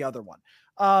better than the other one.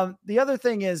 The other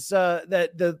thing is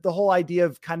that the whole idea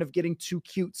of kind of getting too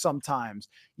cute sometimes.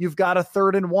 You've got a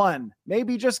 3rd and 1,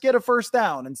 maybe just get a first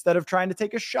down instead of trying to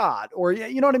take a shot, or,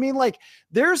 you know what I mean? Like,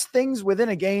 there's things within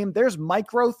a game, there's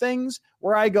micro things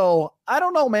where I go, I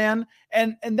don't know, man.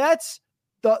 And that's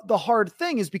the hard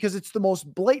thing, is because it's the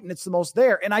most blatant, it's the most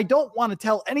there. And I don't want to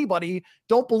tell anybody,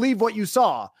 don't believe what you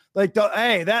saw. Like,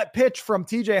 hey, that pitch from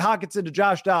TJ Hawkinson to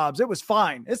Josh Dobbs, it was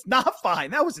fine. It's not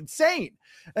fine. That was insane.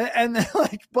 And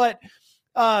like, but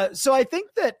so I think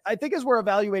as we're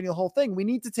evaluating the whole thing, we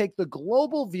need to take the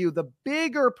global view, the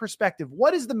bigger perspective.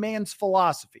 What is the man's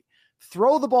philosophy?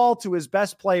 Throw the ball to his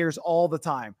best players all the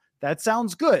time. That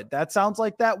sounds good. That sounds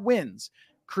like that wins.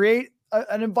 Create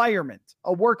an environment,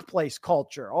 a workplace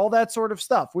culture, all that sort of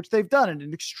stuff, which they've done at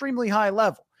an extremely high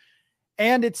level.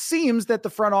 And it seems that the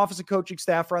front office and coaching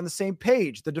staff are on the same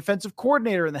page. The defensive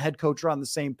coordinator and the head coach are on the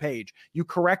same page. You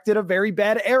corrected a very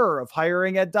bad error of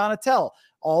hiring Ed Donatel.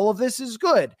 All of this is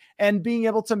good. And being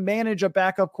able to manage a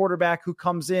backup quarterback who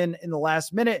comes in the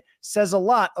last minute says a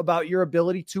lot about your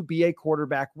ability to be a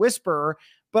quarterback whisperer.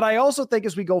 But I also think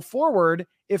as we go forward,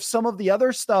 if some of the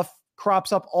other stuff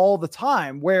crops up all the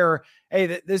time where,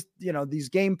 hey, these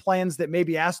game plans that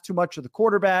maybe ask too much of the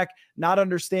quarterback, not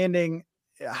understanding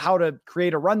how to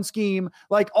create a run scheme,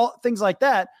 like all things like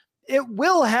that, it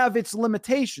will have its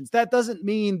limitations. That doesn't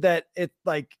mean that it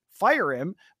like fire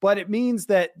him, but it means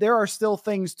that there are still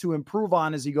things to improve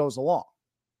on as he goes along.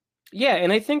 Yeah,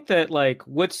 and I think that, like,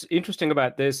 what's interesting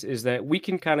about this is that we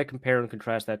can kind of compare and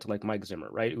contrast that to, like, Mike Zimmer,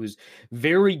 right? Who's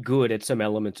very good at some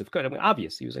elements of code. I mean,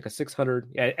 obviously, he was like a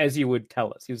 600, as he would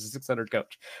tell us, he was a 600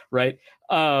 coach, right?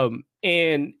 And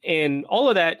all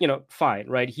of that, fine,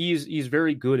 right? He's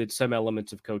very good at some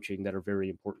elements of coaching that are very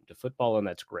important to football, and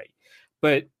that's great.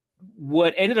 But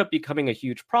what ended up becoming a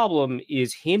huge problem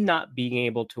is him not being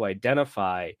able to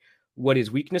identify what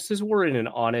his weaknesses were in an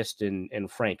honest and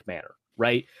frank manner.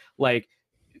 Right? Like,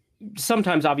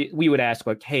 sometimes we would ask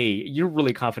like, hey, you're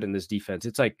really confident in this defense.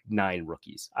 It's like 9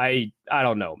 rookies. I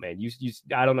don't know, man.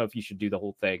 I don't know if you should do the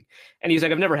whole thing. And he's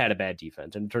like, I've never had a bad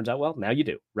defense. And it turns out, well, now you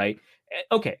do, right?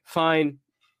 Okay, fine.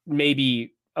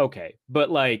 Maybe okay. But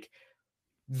like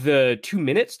the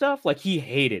 2-minute stuff, like he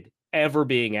hated ever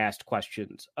being asked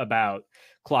questions about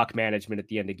clock management at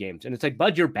the end of games. And it's like,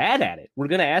 bud, you're bad at it. We're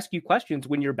going to ask you questions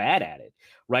when you're bad at it,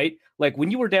 right? Like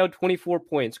when you were down 24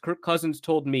 points, Kirk Cousins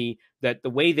told me that the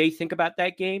way they think about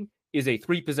that game is a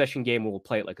 3-possession game and we'll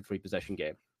play it like a 3-possession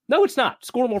game. No, it's not.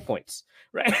 Score more points,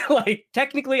 right? Like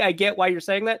technically I get why you're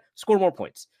saying that. Score more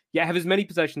points. Yeah, have as many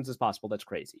possessions as possible. That's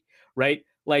crazy, right?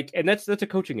 Like, and that's a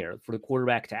coaching error for the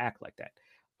quarterback to act like that.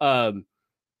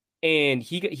 And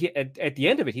he at the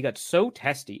end of it, he got so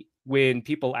testy when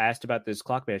people asked about this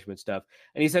clock management stuff.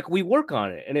 And he's like, we work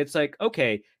on it. And it's like,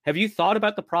 okay, have you thought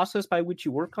about the process by which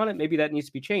you work on it? Maybe that needs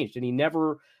to be changed. And he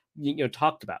never,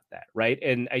 talked about that. Right.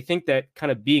 And I think that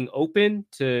kind of being open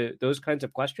to those kinds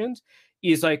of questions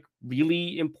is like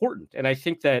really important. And I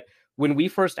think that when we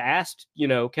first asked,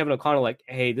 Kevin O'Connell, like,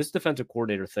 hey, this defensive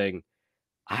coordinator thing,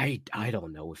 I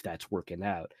don't know if that's working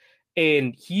out.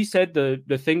 And he said the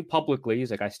thing publicly,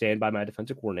 he's like, I stand by my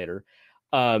defensive coordinator.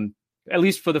 At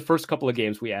least for the first couple of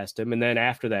games we asked him. And then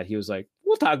after that, he was like,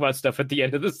 we'll talk about stuff at the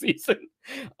end of the season.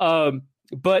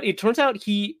 But it turns out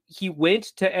he went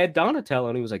to Ed Donatello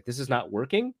and he was like, this is not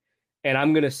working. And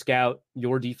I'm going to scout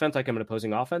your defense like I'm an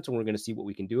opposing offense. And we're going to see what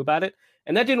we can do about it.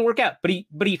 And that didn't work out.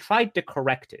 But he tried to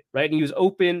correct it, right? And he was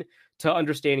open to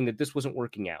understanding that this wasn't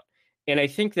working out. And I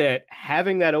think that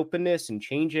having that openness and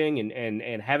changing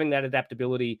and having that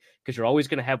adaptability, because you're always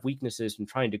going to have weaknesses and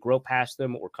trying to grow past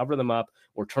them or cover them up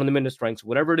or turn them into strengths,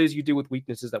 whatever it is you do with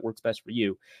weaknesses that works best for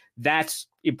you, that's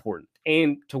important.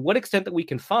 And to what extent that we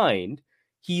can find,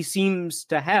 he seems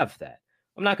to have that.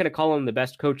 I'm not going to call him the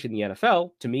best coach in the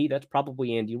NFL. To me, that's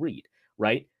probably Andy Reid,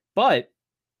 right? But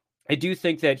I do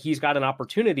think that he's got an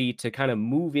opportunity to kind of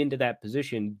move into that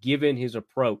position given his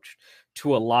approach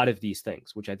to a lot of these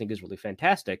things, which I think is really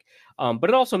fantastic. But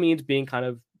it also means being kind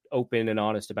of open and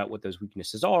honest about what those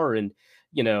weaknesses are and,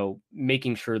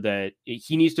 making sure that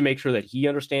he needs to make sure that he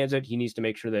understands it. He needs to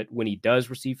make sure that when he does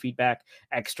receive feedback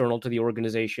external to the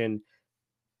organization,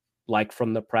 like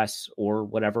from the press or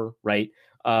whatever, right?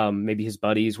 Maybe his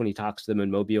buddies when he talks to them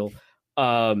in Mobile,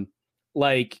 taking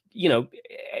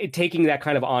that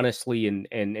kind of honestly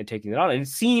and taking that on. And it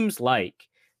seems like,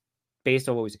 based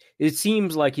on it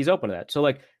seems like he's open to that. So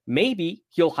like maybe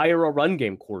he'll hire a run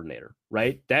game coordinator,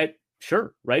 right? That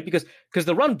sure, right? Because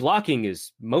the run blocking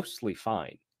is mostly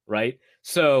fine, right?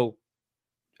 So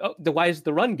why is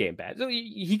the run game bad? So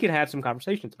he can have some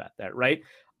conversations about that, right?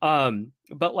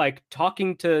 But like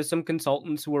talking to some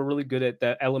consultants who are really good at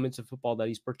the elements of football that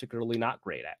he's particularly not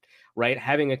great at, right?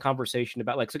 Having a conversation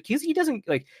about like, so he doesn't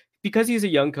like, because he's a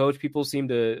young coach, people seem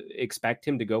to expect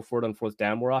him to go for it on 4th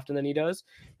down more often than he does.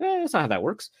 That's not how that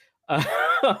works.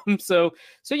 So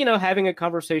having a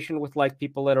conversation with like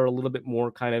people that are a little bit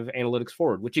more kind of analytics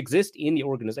forward, which exist in the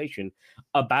organization,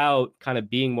 about kind of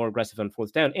being more aggressive on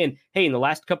 4th down. And hey, in the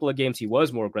last couple of games, he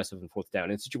was more aggressive on 4th down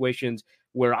in situations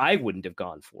where I wouldn't have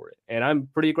gone for it. And I'm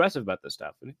pretty aggressive about this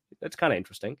stuff. And that's kind of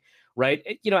interesting, right?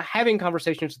 Having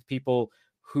conversations with people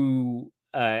who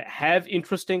have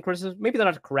interesting criticisms, maybe they're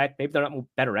not correct, maybe they're not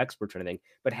better experts or anything,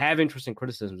 but have interesting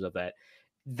criticisms of that.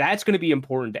 That's going to be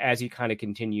important as he kind of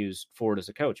continues forward as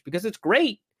a coach, because it's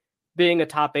great being a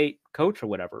top 8 coach or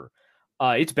whatever.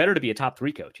 It's better to be a top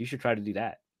 3 coach. You should try to do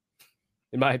that,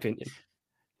 in my opinion.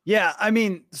 Yeah. I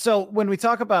mean, so when we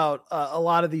talk about a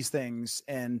lot of these things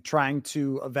and trying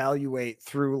to evaluate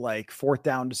through like 4th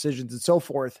down decisions and so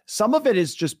forth, some of it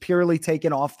is just purely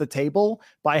taken off the table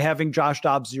by having Josh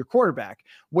Dobbs your quarterback,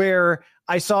 where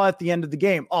I saw at the end of the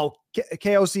game,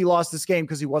 KOC lost this game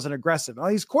because he wasn't aggressive. Well,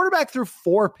 he's quarterback through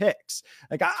 4 picks.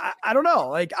 Like, I don't know.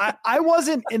 Like I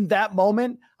wasn't in that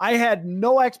moment. I had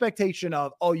no expectation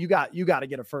of, you got to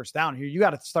get a 1st down here. You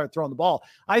got to start throwing the ball.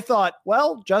 I thought,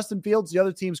 well, Justin Fields, the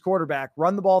other team's quarterback,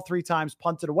 run the ball 3 times,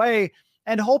 punt it away,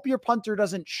 and hope your punter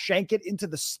doesn't shank it into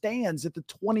the stands at the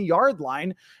 20-yard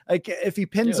line. Like if he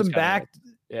pins him back.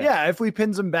 If we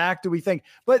pins him back, do we think?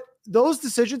 But those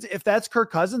decisions, if that's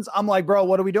Kirk Cousins, I'm like, bro,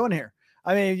 what are we doing here?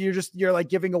 I mean, you're like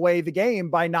giving away the game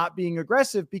by not being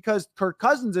aggressive because Kirk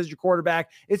Cousins is your quarterback.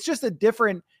 It's just a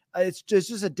different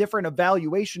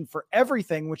evaluation for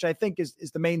everything, which I think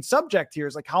is the main subject here,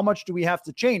 is like, how much do we have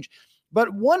to change?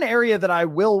 But one area that I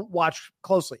will watch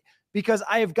closely, because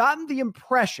I have gotten the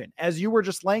impression, as you were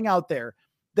just laying out there,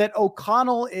 that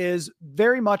O'Connell is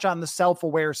very much on the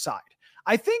self-aware side.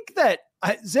 I think that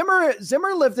Zimmer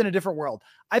lived in a different world.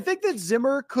 I think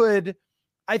that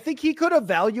he could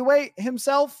evaluate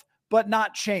himself, but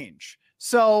not change.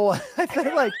 So I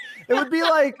feel like it'd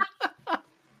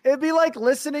be like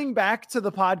listening back to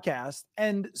the podcast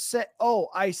and say, oh,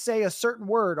 I say a certain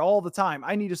word all the time.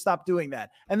 I need to stop doing that.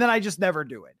 And then I just never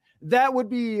do it. That would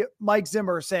be Mike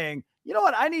Zimmer saying, you know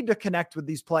what? I need to connect with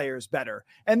these players better.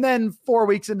 And then 4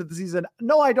 weeks into the season,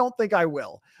 no, I don't think I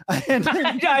will. And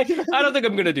I don't think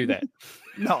I'm going to do that.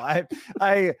 No,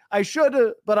 I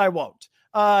should, but I won't.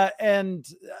 And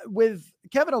with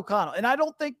Kevin O'Connell, and I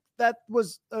don't think that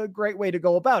was a great way to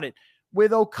go about it.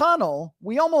 With O'Connell,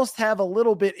 we almost have a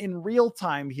little bit in real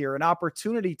time here, an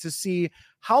opportunity to see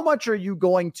how much are you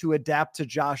going to adapt to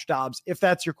Josh Dobbs if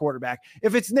that's your quarterback.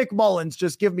 If it's Nick Mullins,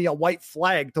 just give me a white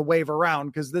flag to wave around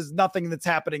because there's nothing that's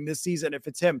happening this season if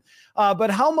it's him.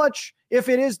 But how much, if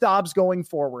it is Dobbs going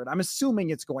forward, I'm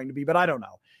assuming it's going to be, but I don't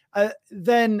know,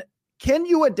 then can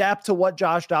you adapt to what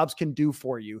Josh Dobbs can do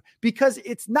for you? Because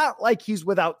it's not like he's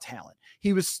without talent.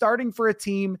 He was starting for a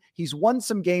team. He's won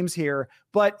some games here.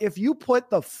 But if you put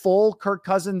the full Kirk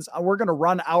Cousins, we're going to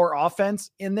run our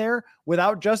offense in there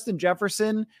without Justin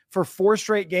Jefferson for 4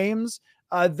 straight games,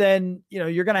 then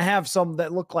you're going to have some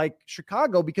that look like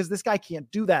Chicago because this guy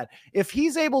can't do that. If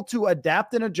he's able to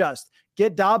adapt and adjust,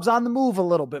 get Dobbs on the move a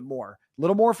little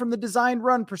more from the design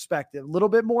run perspective, a little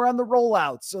bit more on the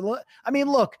rollouts. So, I mean,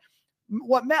 look,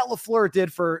 what Matt LaFleur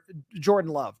did for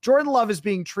Jordan Love. Jordan Love is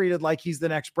being treated like he's the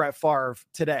next Brett Favre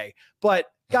today, but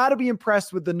got to be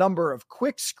impressed with the number of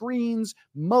quick screens,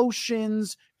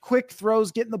 motions, quick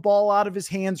throws, getting the ball out of his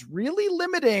hands, really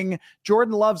limiting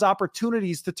Jordan Love's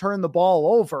opportunities to turn the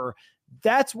ball over.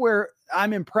 That's where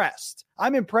I'm impressed.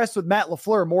 I'm impressed with Matt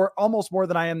LaFleur almost more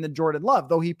than I am than Jordan Love,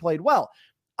 though he played well.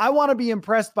 I want to be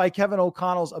impressed by Kevin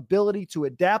O'Connell's ability to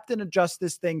adapt and adjust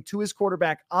this thing to his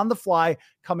quarterback on the fly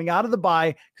coming out of the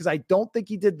bye, because I don't think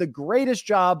he did the greatest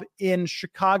job in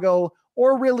Chicago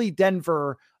or really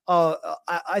Denver.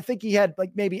 I think he had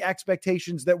maybe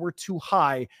expectations that were too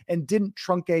high and didn't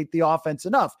truncate the offense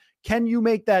enough. Can you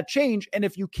make that change? And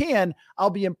if you can,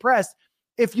 I'll be impressed.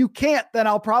 If you can't, then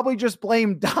I'll probably just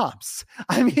blame Dobbs.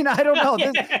 I mean, I don't know.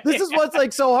 This is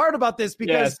what's so hard about this,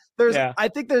 because I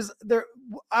think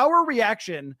our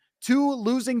reaction to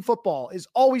losing football is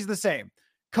always the same.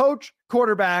 Coach,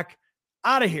 quarterback,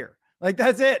 out of here.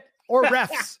 That's it. Or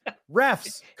refs,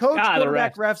 coach,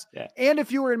 quarterback, refs. Yeah. And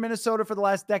if you were in Minnesota for the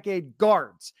last decade,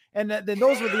 guards. And then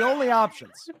those were the only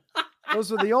options.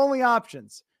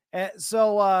 And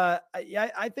so I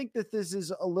think that this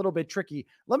is a little bit tricky.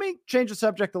 Let me change the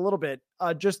subject a little bit,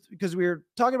 just because we were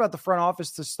talking about the front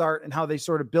office to start and how they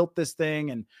sort of built this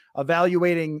thing and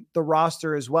evaluating the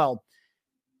roster as well.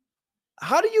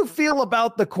 How do you feel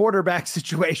about the quarterback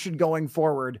situation going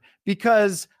forward?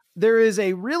 Because there is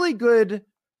a really good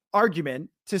argument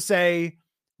to say,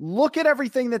 look at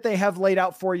everything that they have laid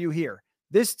out for you here.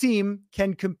 This team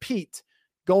can compete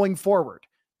going forward.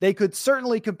 They could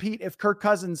certainly compete if Kirk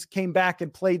Cousins came back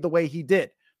and played the way he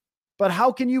did. But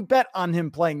how can you bet on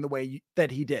him playing the way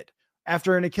that he did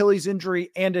after an Achilles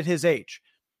injury and at his age?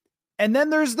 And then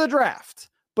there's the draft,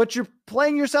 but you're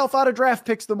playing yourself out of draft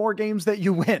picks the more games that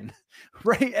you win,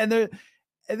 right? And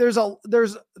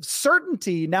there's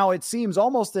certainty now, it seems,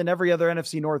 almost in every other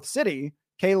NFC North city.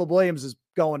 Caleb Williams is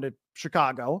going to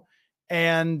Chicago,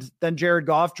 and then Jared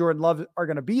Goff, Jordan Love are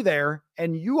going to be there,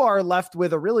 and you are left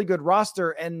with a really good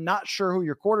roster and not sure who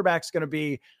your quarterback's going to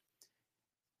be.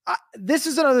 This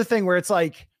is another thing where it's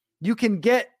like, you can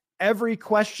get every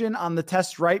question on the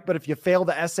test right, but if you fail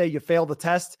the essay, you fail the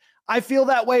test. I feel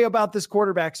that way about this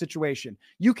quarterback situation.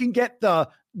 You can get the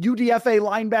UDFA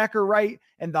linebacker right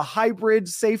and the hybrid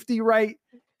safety right,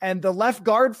 and the left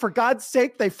guard, for God's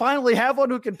sake, they finally have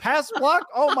one who can pass block.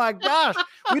 Oh my gosh,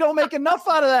 we don't make enough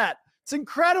out of that. It's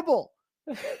incredible.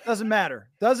 Doesn't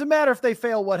matter. Doesn't matter if they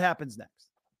fail. What happens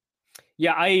next?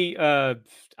 Yeah,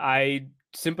 I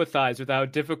sympathize with how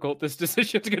difficult this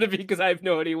decision is going to be, because I have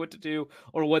no idea what to do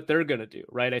or what they're going to do.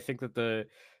 Right? I think that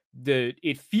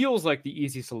it feels like the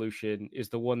easy solution is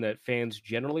the one that fans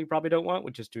generally probably don't want,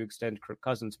 which is to extend Kirk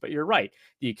Cousins. But you're right.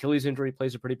 The Achilles injury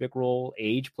plays a pretty big role.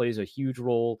 Age plays a huge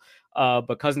role.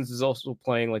 But Cousins is also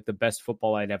playing like the best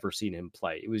football I'd ever seen him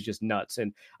play. It was just nuts.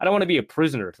 And I don't want to be a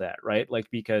prisoner to that, right?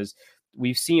 Because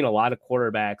we've seen a lot of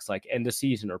quarterbacks end the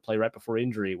season or play right before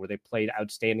injury where they played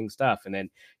outstanding stuff. And then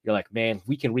you're like, man,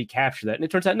 we can recapture that. And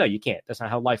it turns out, no, you can't. That's not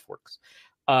how life works.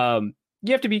 You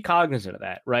have to be cognizant of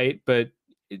that, right? But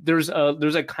there's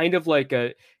a kind of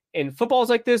and football is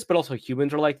like this, but also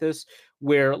humans are like this,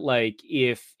 where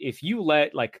if you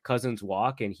let Cousins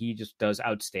walk and he just does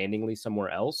outstandingly somewhere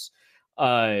else,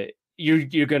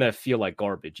 you're going to feel like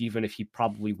garbage, even if he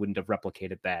probably wouldn't have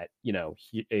replicated that,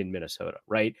 in Minnesota,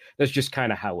 right? That's just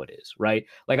kind of how it is, right?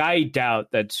 Like, I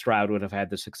doubt that Stroud would have had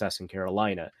the success in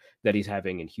Carolina that he's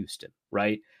having in Houston,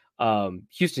 right?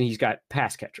 Houston, he's got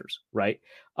pass catchers, right?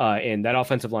 And that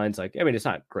offensive line's like, I mean, it's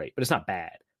not great, but it's not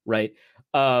bad, right?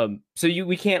 So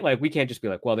we can't just be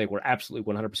like, well, they were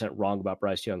absolutely 100% wrong about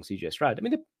Bryce Young, CJ Stroud. I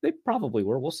mean, they probably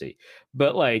were. We'll see.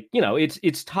 But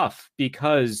it's tough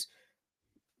because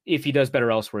if he does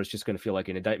better elsewhere, it's just going to feel like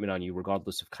an indictment on you,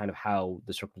 regardless of kind of how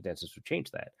the circumstances would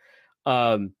change that.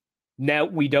 Now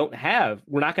we're not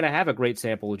going to have a great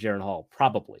sample of Jaron Hall,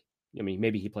 probably. I mean,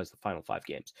 maybe he plays the final 5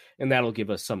 games, and that'll give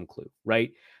us some clue,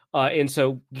 right? And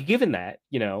so given that,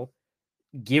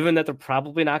 given that they're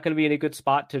probably not going to be in a good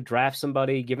spot to draft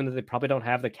somebody, given that they probably don't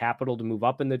have the capital to move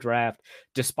up in the draft,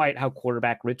 despite how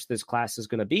quarterback rich this class is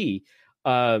going to be,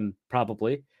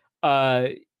 probably,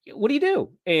 what do you do?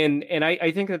 And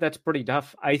I think that that's pretty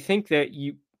tough. I think that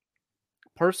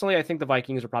personally, I think the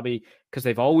Vikings are probably, because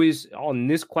they've always, on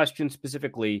this question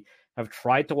specifically, have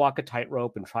tried to walk a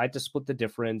tightrope and tried to split the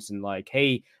difference and like,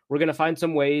 hey, we're going to find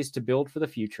some ways to build for the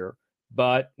future,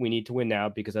 but we need to win now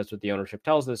because that's what the ownership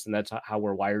tells us. And that's how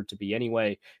we're wired to be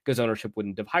anyway, because ownership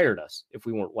wouldn't have hired us if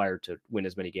we weren't wired to win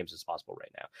as many games as possible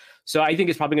right now. So I think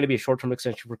it's probably going to be a short-term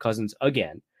extension for Cousins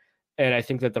again. And I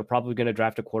think that they're probably going to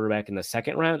draft a quarterback in the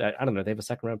 2nd round. I don't know. They have a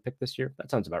 2nd round pick this year.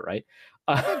 That sounds about right.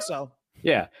 I think so.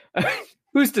 Yeah.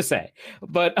 Who's to say?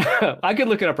 But I could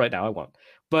look it up right now. I won't.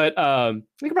 But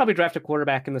we could probably draft a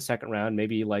quarterback in the 2nd round,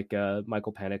 maybe like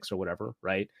Michael Penix or whatever,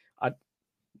 right?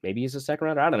 Maybe he's a 2nd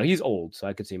rounder. I don't know. He's old, so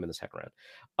I could see him in the 2nd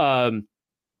round.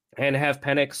 And have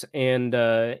Penix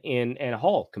and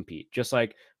Hall compete, just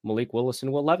like Malik Willis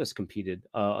and Will Levis competed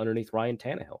underneath Ryan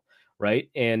Tannehill. Right.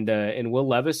 And Will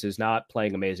Levis is not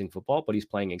playing amazing football, but he's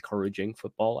playing encouraging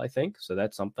football, I think. So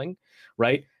that's something.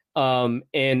 Right. And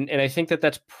I think that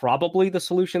that's probably the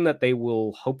solution that they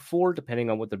will hope for, depending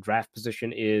on what the draft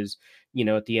position is,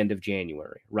 at the end of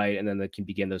January. Right. And then they can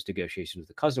begin those negotiations with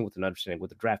the cousin with an understanding what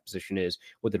the draft position is,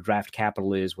 what the draft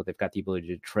capital is, what they've got the ability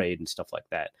to trade and stuff like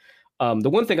that. The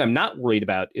one thing I'm not worried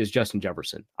about is Justin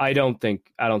Jefferson. I don't think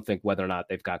whether or not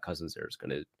they've got Cousins there is going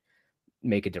to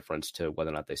make a difference to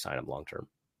whether or not they sign him long term.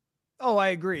 Oh, I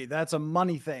agree. That's a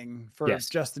money thing for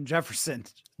Justin Jefferson.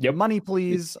 Yep. Money,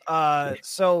 please.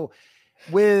 So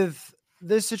with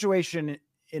this situation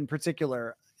in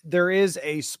particular, there is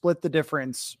a split the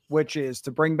difference, which is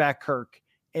to bring back Kirk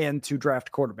and to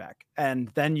draft quarterback. And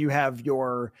then you have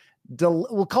your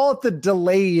we'll call it the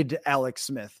delayed Alex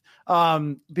Smith,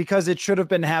 because it should have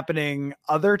been happening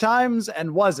other times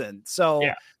and wasn't. So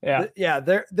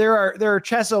there are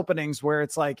chess openings where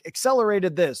it's like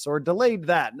accelerated this or delayed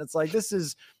that. And it's like,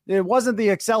 it wasn't the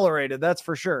accelerated. That's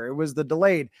for sure. It was the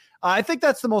delayed. I think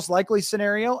that's the most likely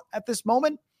scenario at this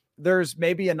moment. There's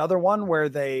maybe another one where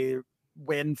they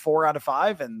win 4 out of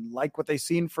 5 and like what they've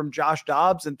seen from Josh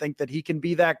Dobbs and think that he can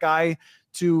be that guy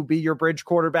to be your bridge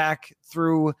quarterback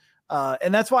through.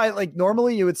 And that's why, like,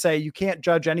 normally you would say you can't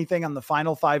judge anything on the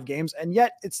final 5 games. And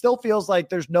yet it still feels like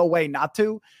there's no way not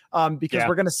to, because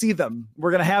we're going to see them.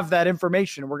 We're going to have that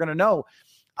information. We're going to know.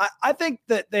 I think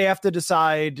that they have to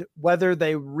decide whether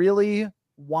they really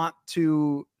want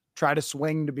to try to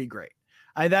swing to be great.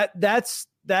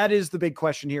 That is the big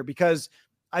question here, because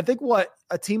I think what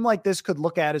a team like this could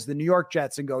look at is the New York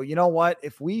Jets and go, you know what,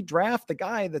 if we draft the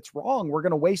guy that's wrong, we're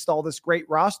going to waste all this great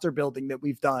roster building that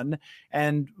we've done.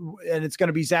 And it's going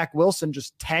to be Zach Wilson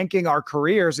just tanking our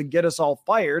careers and get us all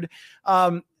fired.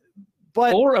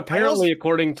 Or apparently,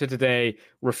 according to today,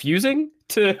 refusing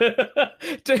to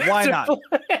why not?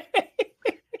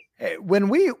 When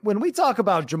we talk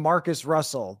about Jamarcus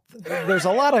Russell, there's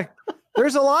a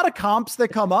lot of comps that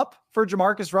come up for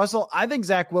Jamarcus Russell. I think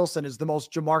Zach Wilson is the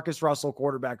most Jamarcus Russell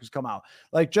quarterback who's come out.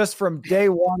 Like, just from day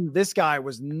one, this guy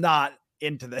was not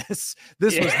into this.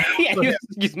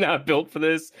 He's not built for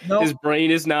this. Nope. His brain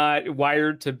is not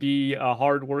wired to be a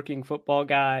hardworking football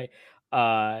guy.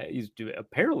 He's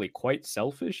apparently quite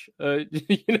selfish,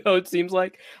 it seems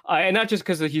like, and not just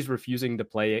because he's refusing to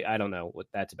play. I don't know what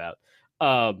that's about.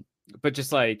 But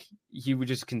just like, he would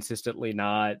just consistently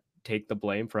not take the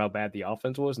blame for how bad the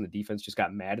offense was, and the defense just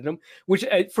got mad at him, which,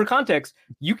 for context,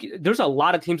 there's a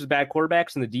lot of teams with bad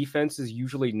quarterbacks and the defense is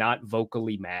usually not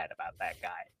vocally mad about that guy.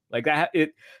 Like that,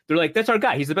 they're like, that's our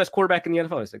guy. He's the best quarterback in the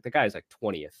NFL. It's like, the guy is like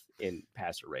 20th in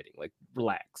passer rating. Like,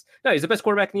 relax. No, he's the best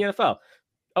quarterback in the NFL.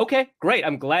 Okay, great.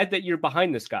 I'm glad that you're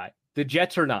behind this guy. The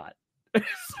Jets are not.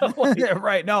 Yeah,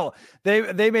 right. No,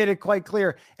 they made it quite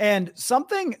clear. And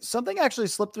something actually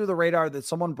slipped through the radar that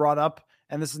someone brought up,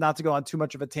 and this is not to go on too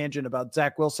much of a tangent about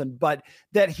Zach Wilson, but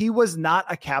that he was not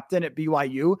a captain at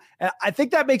BYU. And I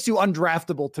think that makes you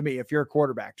undraftable to me if you're a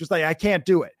quarterback. Just like, I can't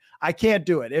do it.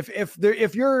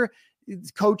 If your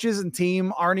coaches and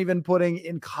team aren't even putting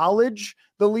in college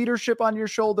the leadership on your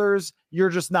shoulders, you're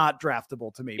just not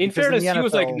draftable to me. In fairness, he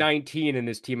was like 19 and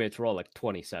his teammates were all like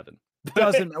 27.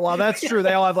 Well, that's true.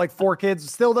 They all have like 4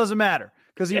 kids. Still doesn't matter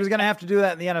because he was going to have to do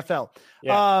that in the NFL.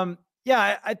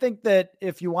 Yeah. I think that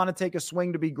if you want to take a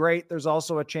swing to be great, there's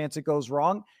also a chance it goes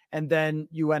wrong. And then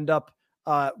you end up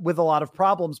with a lot of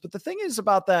problems. But the thing is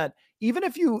about that, even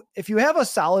if you have a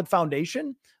solid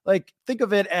foundation, like think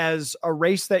of it as a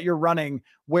race that you're running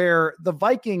where the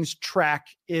Vikings track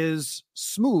is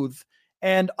smooth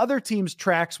and other teams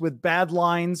tracks with bad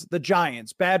lines, the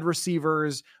Giants, bad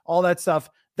receivers, all that stuff.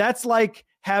 That's like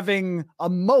having a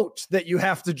moat that you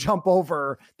have to jump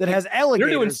over that has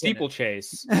alligators. You're doing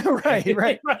steeplechase.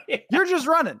 Right. You're just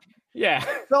running. Yeah.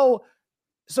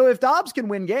 So if Dobbs can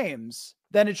win games,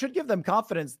 then it should give them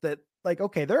confidence that, like,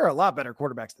 okay, there are a lot better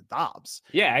quarterbacks than Dobbs.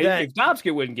 Yeah. If Dobbs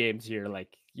can win games here, like,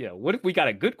 what if we got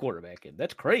a good quarterback in?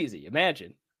 That's crazy.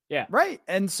 Imagine. Yeah. Right.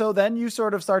 And so then you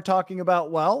sort of start talking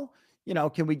about, well,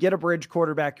 can we get a bridge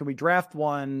quarterback? Can we draft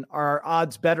one? Are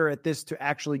odds better at this to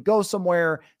actually go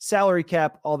somewhere? Salary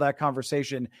cap, all that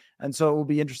conversation. And so it will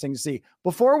be interesting to see.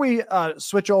 Before we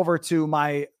switch over to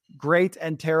my great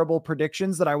and terrible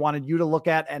predictions that I wanted you to look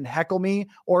at and heckle me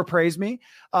or praise me.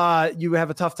 You have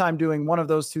a tough time doing one of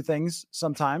those two things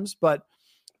sometimes, but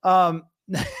I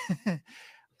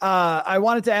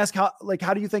wanted to ask how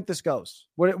do you think this goes?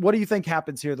 What do you think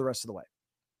happens here the rest of the way?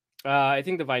 I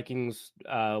think the Vikings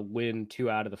win 2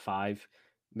 out of the 5,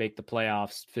 make the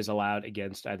playoffs, fizzle out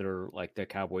against either like the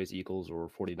Cowboys, Eagles, or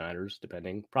 49ers,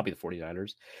 depending. Probably the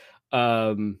 49ers.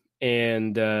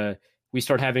 And we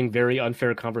start having very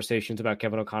unfair conversations about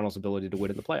Kevin O'Connell's ability to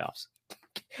win in the playoffs.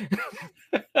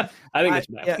 I think it's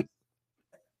bad. Yeah.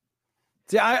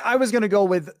 See, I was going to go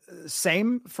with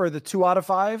same for the 2 out of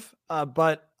 5,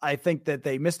 but I think that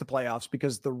they missed the playoffs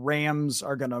because the Rams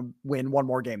are going to win one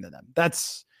more game than them.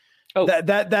 That's how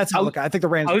I look at it. I think the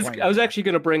Rams. I was actually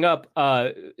going to bring up,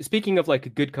 speaking of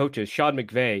like good coaches, Sean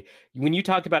McVay, when you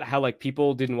talked about how like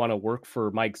people didn't want to work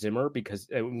for Mike Zimmer because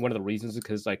one of the reasons is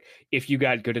because like if you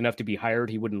got good enough to be hired,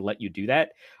 he wouldn't let you do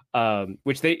that.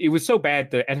 It was so bad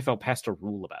the NFL passed a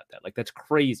rule about that. Like that's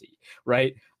crazy,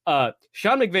 right?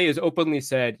 Sean McVay has openly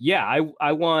said, yeah,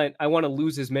 I want to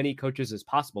lose as many coaches as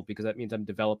possible because that means I'm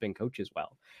developing coaches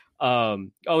well.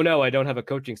 Oh no, I don't have a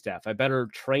coaching staff. I better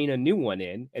train a new one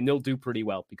in and they'll do pretty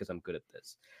well because I'm good at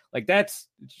this. Like that's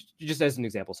just as an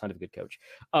example, sign of a good coach.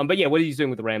 But yeah, what he's doing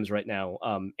with the Rams right now,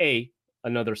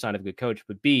 another sign of a good coach,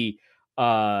 but B,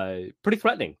 pretty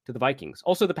threatening to the Vikings.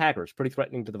 Also the Packers, pretty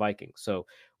threatening to the Vikings. So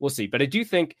we'll see. But I do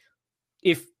think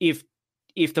if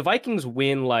the Vikings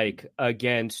win like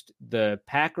against the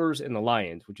Packers and the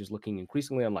Lions, which is looking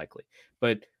increasingly unlikely,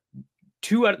 but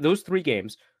 2 out of those 3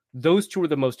 games, those 2 are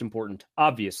the most important,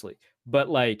 obviously. But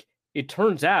like it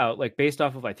turns out, like based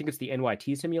off of I think it's the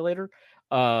NYT simulator,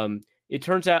 it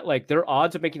turns out like their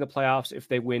odds of making the playoffs if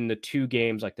they win the 2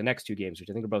 games, like the next 2 games, which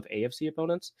I think are both AFC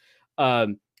opponents,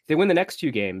 they win the next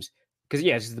 2 games. Because,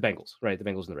 this is the Bengals, right? The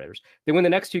Bengals and the Raiders. They win the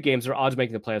next 2 games, their odds of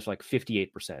making the playoffs are like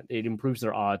 58%. It improves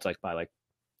their odds like by like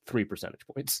 3 percentage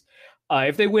points.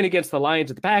 If they win against the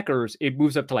Lions and the Packers, it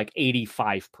moves up to like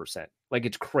 85%. Like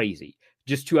it's crazy.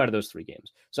 Just 2 out of those 3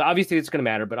 games. So obviously it's going to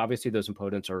matter, but obviously those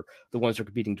opponents are the ones they're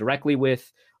competing directly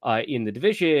with in the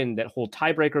division that hold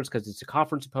tiebreakers because it's a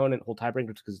conference opponent, hold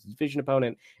tiebreakers because it's a division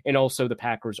opponent, and also the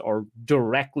Packers are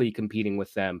directly competing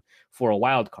with them for a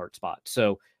wild card spot.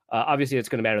 So obviously it's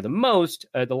going to matter the most.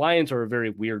 The Lions are a very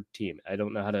weird team. I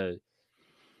don't know how to.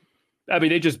 I mean,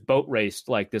 they just boat raced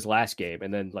like this last game,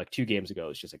 and then like 2 games ago,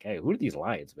 it's just like, hey, who are these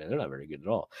Lions, man? They're not very good at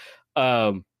all.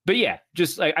 But yeah,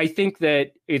 just I think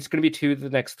that it's going to be 2 to the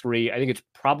next 3. I think it's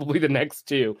probably the next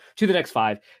 2 to the next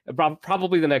 5,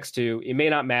 probably the next 2. It may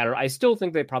not matter. I still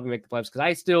think they probably make the playoffs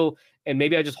because and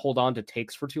maybe I just hold on to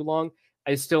takes for too long.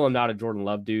 I still am not a Jordan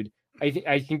Love dude. I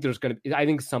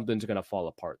think something's going to fall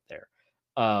apart there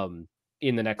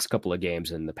in the next couple of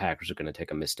games, and the Packers are going to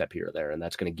take a misstep here or there, and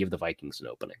that's going to give the Vikings an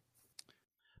opening.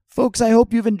 Folks, I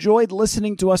hope you've enjoyed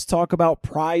listening to us talk about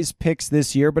Prize Picks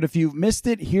this year, but if you've missed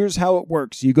it, here's how it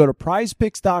works. You go to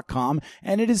prizepicks.com,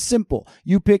 and it is simple.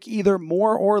 You pick either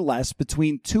more or less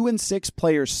between 2 and 6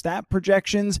 players' stat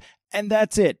projections and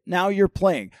that's it. Now you're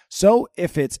playing. So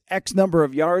if it's X number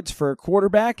of yards for a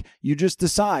quarterback, you just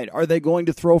decide, are they going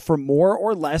to throw for more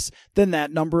or less than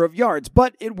that number of yards?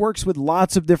 But it works with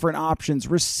lots of different options,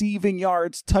 receiving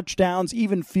yards, touchdowns,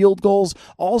 even field goals,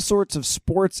 all sorts of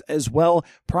sports as well.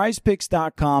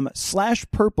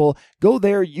 PrizePicks.com/purple. Go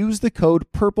there, use the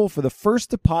code PURPLE for the first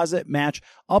deposit match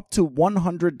up to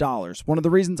 $100. One of the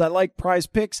reasons I like Prize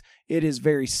Picks, it is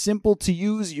very simple to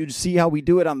use. You see how we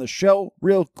do it on the show,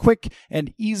 real quick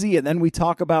and easy, and then we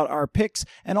talk about our picks,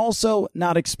 and also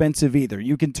not expensive either.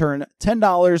 You can turn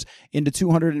 $10 into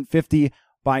 $250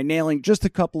 by nailing just a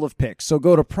couple of picks. So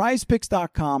go to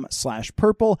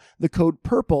prizepicks.com/purple, the code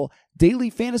PURPLE, daily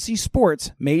fantasy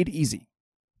sports made easy.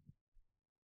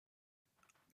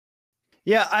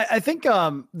 Yeah, I think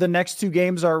the next two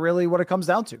games are really what it comes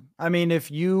down to. I mean, if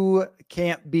you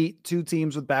can't beat two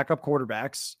teams with backup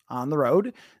quarterbacks on the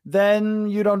road, then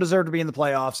you don't deserve to be in the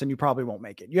playoffs and you probably won't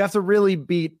make it. You have to really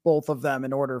beat both of them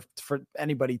in order for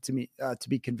anybody to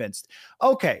be convinced.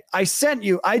 Okay, I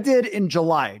did in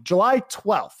July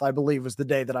 12th, I believe was the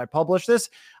day that I published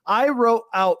this. I wrote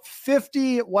out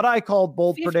 50 what I called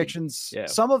bold 50 predictions. Yeah.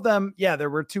 Some of them, there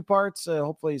were two parts.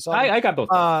 Hopefully you saw I got both.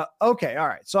 Okay, all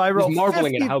right. So I wrote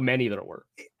marveling 50, at how many there were.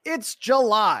 It's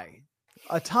July,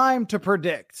 a time to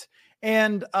predict.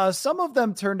 And some of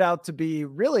them turned out to be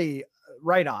really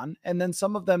right on, and then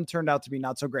some of them turned out to be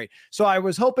not so great. So I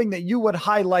was hoping that you would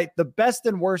highlight the best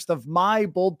and worst of my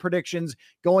bold predictions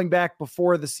going back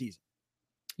before the season.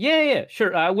 Yeah,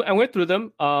 sure. I went through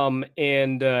them.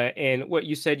 And what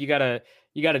you said, you gotta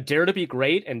dare to be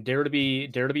great and dare to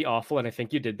be awful. And I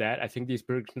think you did that. I think these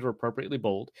predictions were appropriately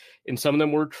bold, and some of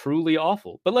them were truly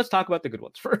awful. But let's talk about the good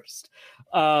ones first.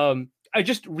 I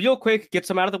just real quick get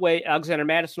some out of the way. Alexander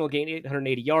Mattison will gain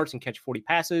 880 yards and catch 40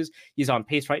 passes. He's on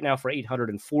pace right now for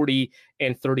 840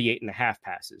 and 38.5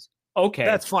 passes. Okay,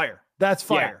 that's fire.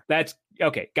 Yeah, that's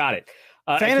okay. Got it.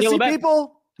 Fantasy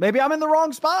people. Maybe I'm in the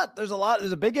wrong spot. There's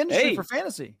a big industry for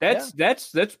fantasy. That's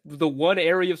the one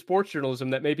area of sports journalism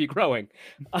that may be growing.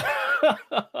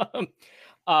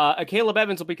 Caleb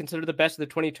Evans will be considered the best of the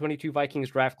 2022 Vikings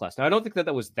draft class. Now, I don't think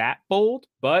that was that bold,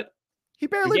 but he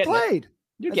barely played.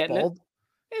 You're getting bold.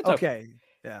 It's okay.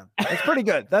 Yeah, that's pretty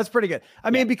good. That's pretty good.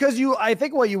 I mean, because I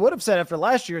think what you would have said after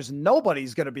last year is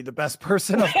nobody's going to be the best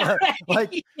person.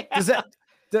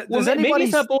 Does anybody? Maybe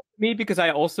it's not bold for me because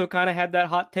I also kind of had that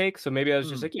hot take. So maybe I was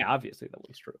just like, yeah, obviously that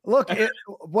was true. Look,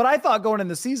 what I thought going in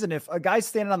the season, if a guy's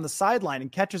standing on the sideline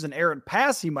and catches an errant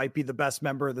pass, he might be the best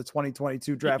member of the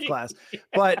 2022 draft class.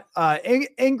 But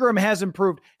Ingram has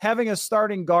improved. Having a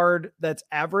starting guard that's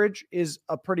average is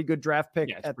a pretty good draft pick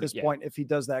at this point if he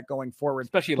does that going forward.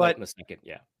 Especially late in the second,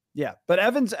 Yeah, but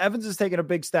Evans is taking a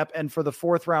big step, and for the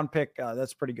 4th round pick,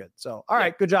 that's pretty good. So, all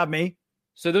right, good job, me.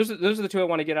 So those are the two I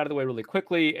want to get out of the way really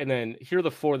quickly, and then here are the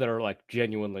 4 that are like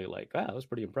genuinely like, that was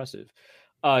pretty impressive.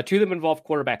 2 of them involve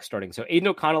quarterback starting. So Aiden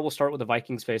O'Connell will start with the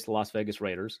Vikings face the Las Vegas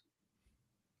Raiders.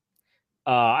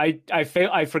 I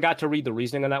forgot to read the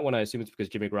reasoning on that one. I assume it's because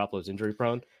Jimmy Garoppolo is injury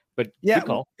prone, but good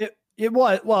call. It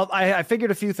was. Well, I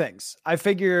figured a few things. I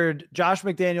figured Josh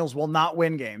McDaniels will not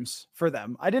win games for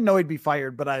them. I didn't know he'd be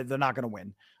fired, but they're not going to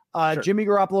win. Sure. Jimmy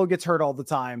Garoppolo gets hurt all the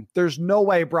time. There's no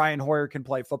way Brian Hoyer can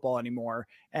play football anymore.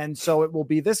 And so it will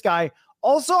be this guy.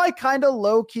 Also, I kind of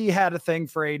low-key had a thing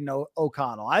for Aiden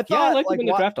O'Connell. I thought I liked him in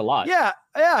the draft a lot. Yeah.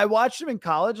 I watched him in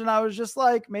college, and I was just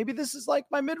like, maybe this is like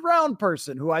my mid-round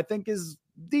person who I think is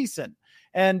decent.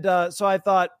 And so I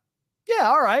thought, yeah,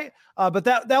 all right. But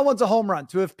that one's a home run.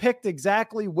 To have picked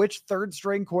exactly which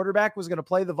 3rd-string quarterback was going to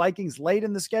play the Vikings late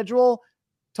in the schedule,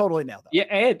 totally nailed that. Yeah,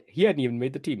 and he hadn't even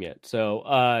made the team yet. So,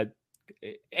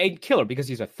 a killer because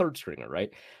he's a 3rd stringer, right?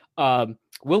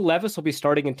 Will Levis will be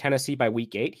starting in Tennessee by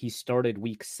week 8. He started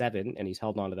week 7, and he's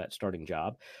held on to that starting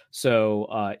job.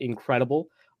 So, incredible.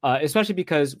 Especially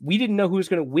because we didn't know who was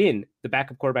going to win the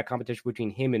backup quarterback competition between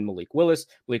him and Malik Willis.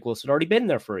 Malik Willis had already been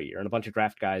there for a year, and a bunch of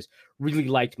draft guys really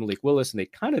liked Malik Willis, and they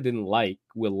kind of didn't like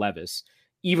Will Levis.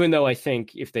 Even though I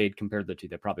think if they had compared the two,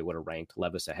 they probably would have ranked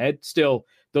Levis ahead. Still,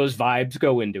 those vibes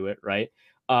go into it, right?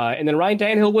 And then Ryan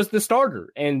Tannehill was the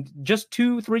starter. And just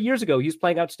 2-3 years ago, he was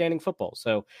playing outstanding football.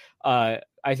 So I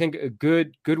think a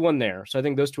good one there. So I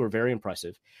think those two are very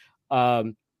impressive.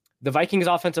 The Vikings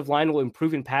offensive line will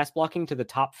improve in pass blocking to the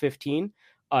top 15.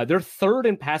 They're 3rd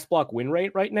in pass block win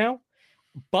rate right now,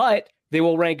 but they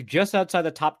will rank just outside the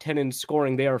top 10 in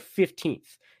scoring. They are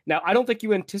 15th. Now, I don't think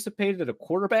you anticipated a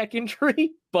quarterback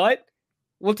injury, but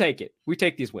we'll take it. We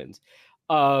take these wins.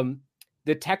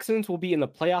 The Texans will be in the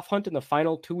playoff hunt in the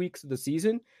final 2 weeks of the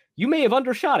season. You may have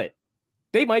undershot it.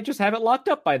 They might just have it locked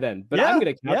up by then, but I'm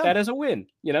going to count that as a win.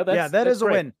 That is a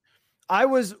win. I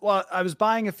was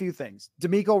buying a few things.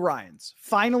 D'Amico Ryans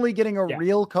finally getting a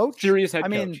real coach, serious head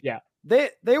coach. Yeah,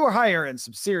 they were hiring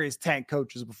some serious tank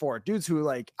coaches before, dudes who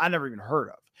like I never even heard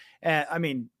of. And I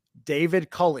mean, David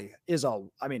Culley is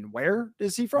where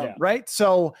is he from? Yeah. Right.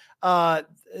 So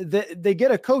they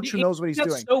get a coach who knows what he's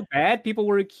doing. So bad. People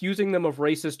were accusing them of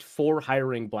racist for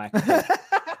hiring black people.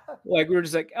 Like we were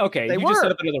just like, okay, just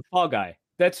set up another fall guy.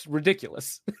 That's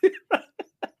ridiculous.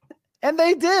 And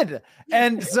they did.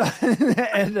 And so,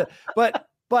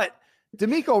 but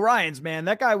D'Amico Ryans, man,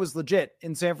 that guy was legit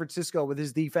in San Francisco with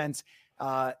his defense,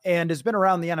 and has been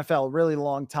around the NFL a really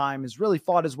long time, has really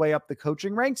fought his way up the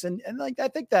coaching ranks. And like, I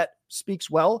think that speaks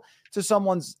well to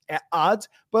someone's odds,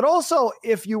 but also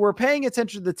if you were paying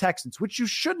attention to the Texans, which you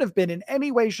shouldn't have been in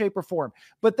any way, shape or form,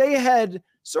 but they had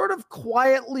sort of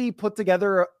quietly put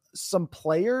together some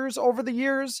players over the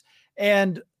years.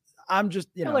 And I'm just,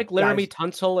 like Laramie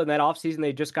Tunsil in that offseason,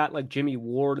 they just got like Jimmy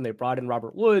Ward and they brought in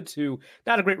Robert Woods, who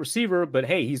not a great receiver, but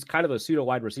hey, he's kind of a pseudo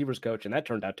wide receivers coach. And that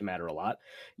turned out to matter a lot,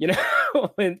 and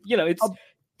it's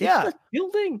just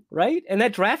building, right? And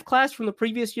that draft class from the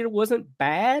previous year wasn't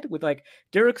bad with like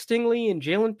Derek Stingley and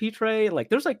Jalen Petre. Like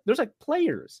there's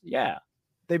players. Yeah.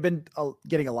 They've been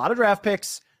getting a lot of draft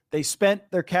picks. They spent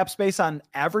their cap space on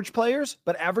average players,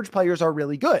 but average players are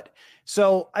really good.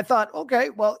 So I thought, okay,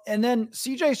 well, and then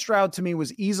CJ Stroud to me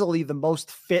was easily the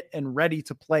most fit and ready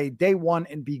to play day one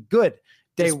and be good.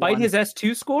 Despite his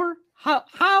S2 score? How?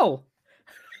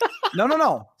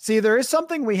 No. See, there is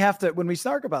something we have to, when we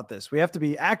snark about this, we have to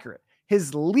be accurate.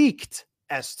 His leaked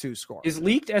S2 score. His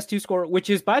leaked S2 score, which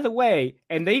is, by the way,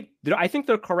 and I think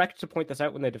they're correct to point this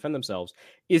out when they defend themselves,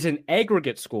 is an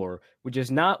aggregate score, which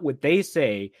is not what they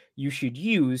say you should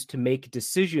use to make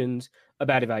decisions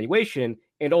about evaluation.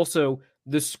 And also,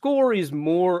 the score is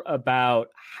more about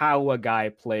how a guy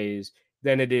plays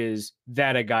than it is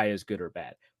that a guy is good or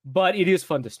bad. But it is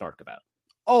fun to snark about.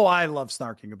 Oh, I love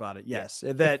snarking about it. Yes.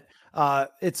 That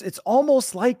it's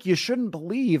almost like you shouldn't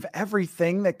believe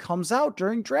everything that comes out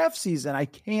during draft season. I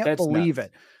can't believe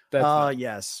it.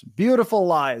 Yes. Beautiful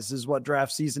lies is what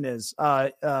draft season is.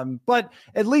 But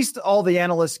at least all the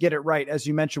analysts get it right. As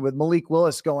you mentioned with Malik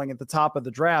Willis going at the top of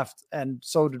the draft, and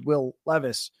so did Will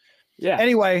Levis. Yeah.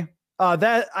 Anyway,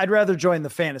 that I'd rather join the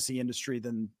fantasy industry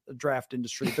than the draft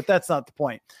industry, but that's not the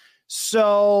point.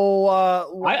 So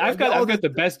I've got the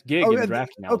best gig in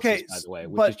draft analysis, by the way,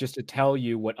 which is just to tell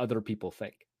you what other people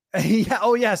think. Yeah.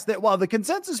 Oh, yes. The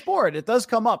consensus board, it does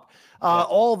come up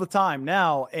all the time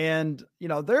now. And,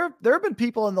 there have been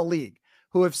people in the league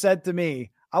who have said to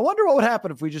me, I wonder what would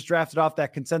happen if we just drafted off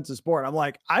that consensus board. I'm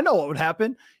like, I know what would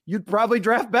happen. You'd probably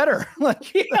draft better. Like,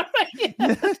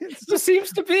 it just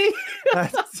seems to be.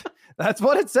 That's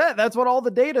what it said. That's what all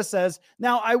the data says.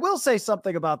 Now, I will say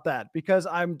something about that because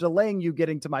I'm delaying you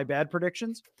getting to my bad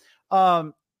predictions.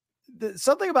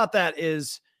 Something about that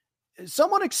is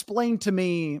someone explained to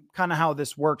me kind of how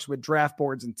this works with draft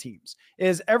boards and teams.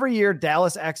 Is every year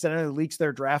Dallas accidentally leaks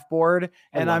their draft board,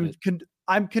 and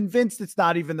I'm convinced it's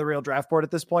not even the real draft board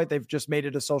at this point. They've just made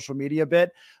it a social media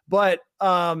bit. But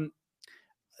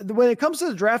when it comes to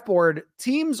the draft board,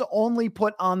 teams only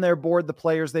put on their board the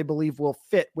players they believe will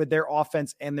fit with their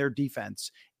offense and their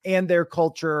defense and their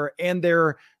culture and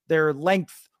their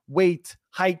length, weight,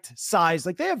 height, size.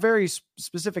 Like they have very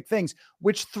specific things,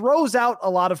 which throws out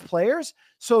a lot of players.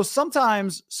 So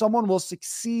sometimes someone will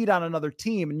succeed on another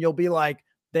team and you'll be like,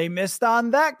 they missed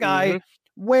on that guy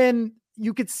when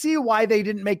you could see why they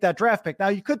didn't make that draft pick. Now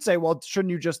you could say, well,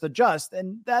 shouldn't you just adjust?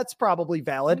 And that's probably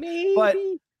valid, Maybe.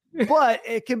 but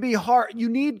it can be hard. You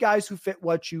need guys who fit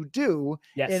what you do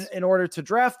in order to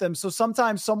draft them. So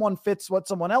sometimes someone fits what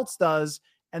someone else does,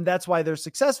 and that's why they're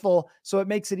successful. So it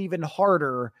makes it even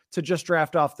harder to just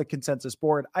draft off the consensus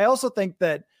board. I also think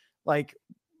that like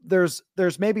there's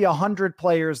maybe 100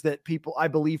 players that I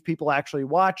believe people actually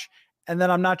watch. And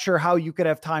then I'm not sure how you could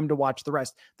have time to watch the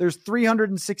rest. There's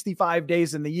 365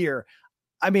 days in the year.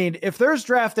 I mean, if there's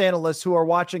draft analysts who are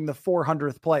watching the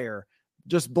 400th player,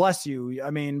 just bless you.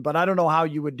 I mean, but I don't know how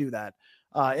you would do that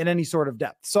in any sort of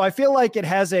depth. So I feel like it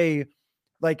has the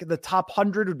top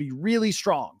 100 would be really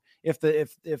strong. If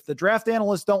the draft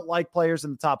analysts don't like players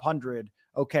in the top 100,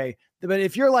 okay. But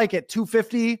if you're like at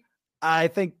 250, I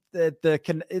think that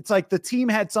it's like the team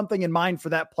had something in mind for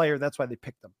that player. That's why they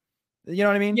picked them. You know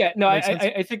what I mean? Yeah, no,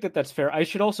 I think that's fair. I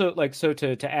should also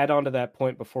to add on to that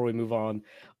point before we move on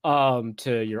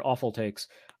to your awful takes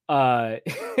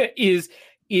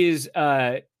is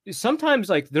sometimes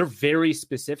like they're very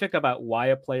specific about why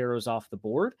a player is off the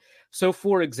board. So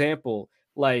for example,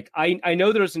 like I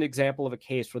know there's an example of a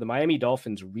case where the Miami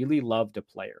Dolphins really loved a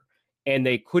player and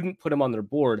they couldn't put him on their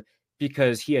board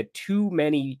because he had too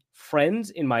many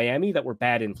friends in Miami that were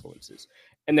bad influences.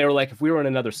 And they were like, if we were in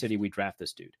another city, we'd draft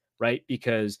this dude, right?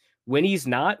 Because when he's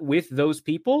not with those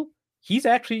people, he's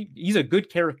a good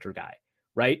character guy,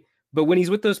 right? But when he's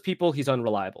with those people, he's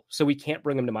unreliable. So we can't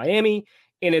bring him to Miami.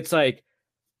 And it's like,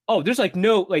 oh, there's like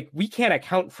no, like we can't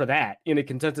account for that in a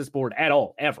consensus board at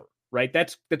all, ever, right?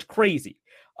 That's crazy.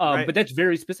 Right. But that's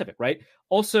very specific, right?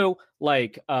 Also,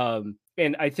 like,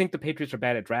 and I think the Patriots are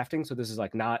bad at drafting, so this is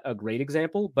like not a great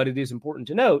example, but it is important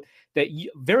to note that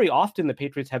very often the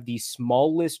Patriots have the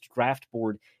smallest draft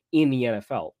board in the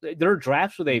NFL. There are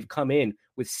drafts where they've come in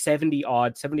with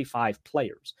 75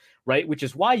 players, right? Which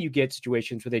is why you get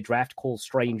situations where they draft Cole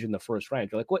Strange in the first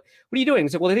round. You're like, what are you doing?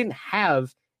 It's like, well, they didn't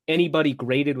have anybody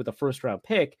graded with a first round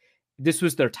pick. This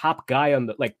was their top guy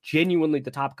genuinely the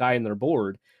top guy on their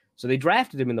board. So they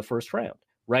drafted him in the first round,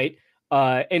 right?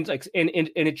 And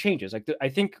it changes. Like I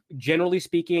think generally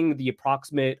speaking, the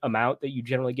approximate amount that you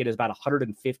generally get is about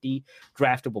 150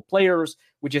 draftable players,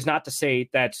 which is not to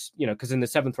say that's, because in the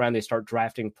 7th round they start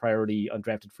drafting priority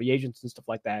undrafted free agents and stuff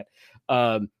like that.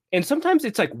 And sometimes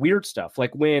it's like weird stuff.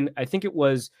 Like when I think it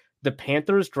was the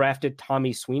Panthers drafted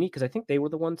Tommy Sweeney, because I think they were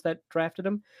the ones that drafted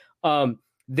him.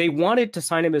 They wanted to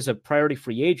sign him as a priority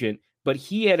free agent, but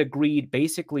he had agreed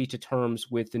basically to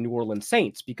terms with the New Orleans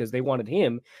Saints because they wanted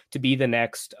him to be the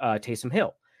next Taysom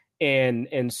Hill.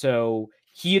 And so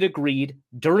he had agreed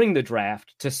during the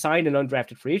draft to sign an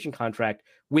undrafted free agent contract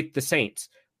with the Saints.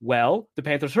 Well, the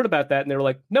Panthers heard about that and they were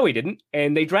like, no, he didn't.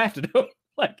 And they drafted him.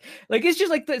 like it's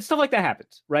just like stuff like that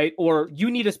happens, right? Or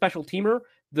you need a special teamer.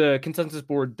 The consensus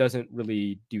board doesn't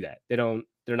really do that.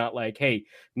 They're not like, hey,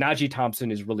 Najee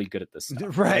Thompson is really good at this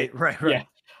stuff. Right. Yeah.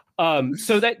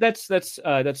 So that's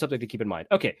something to keep in mind.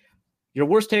 Okay, your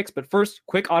worst takes, but first,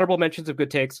 quick honorable mentions of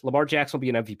good takes. Lamar Jackson will be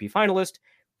an MVP finalist.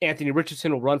 Anthony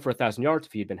Richardson will run for 1,000 yards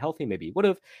if he had been healthy. Maybe he would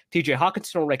have. TJ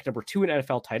Hawkinson will rank number 2 in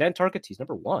NFL tight end targets. He's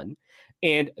number 1.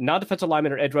 And non-defensive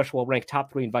lineman or edge rusher will rank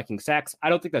top 3 in Viking sacks. I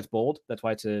don't think that's bold. That's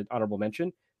why it's an honorable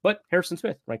mention. But Harrison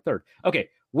Smith ranked 3rd. Okay,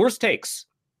 worst takes.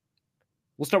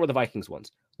 We'll start with the Vikings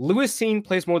ones. Lewis Cine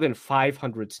plays more than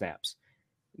 500 snaps.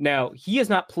 Now, he has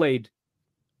not played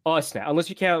a snap, unless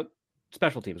you count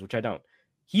special teams, which I don't.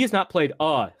 He has not played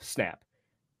a snap.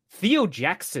 Theo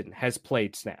Jackson has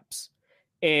played snaps.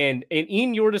 And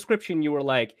in your description, you were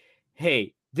like,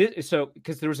 hey,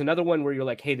 because there was another one where you're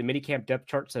like, hey, the minicamp depth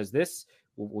chart says this.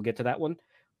 We'll get to that one.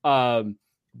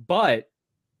 But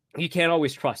you can't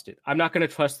always trust it. I'm not going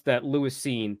to trust that Lewis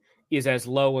Cine is as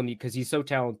low because he's so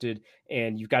talented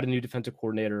and you've got a new defensive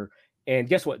coordinator. And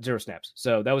guess what? 0 snaps.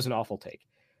 So that was an awful take.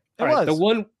 All right,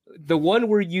 the one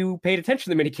where you paid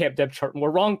attention to the minicamp depth chart and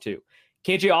were wrong to.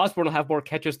 KJ Osborne will have more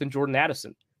catches than Jordan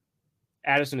Addison.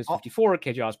 Addison is 54.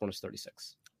 KJ Osborne is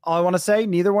 36. All I want to say,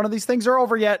 neither one of these things are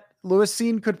over yet. Lewis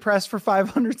Cine could press for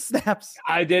 500 snaps.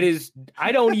 I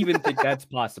don't even think that's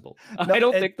possible. No, I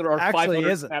don't think there are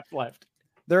 500 snaps left.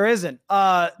 There isn't.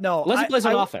 No. Unless he plays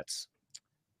on offense.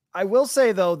 I will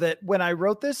say, though, that when I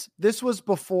wrote this was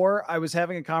before I was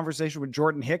having a conversation with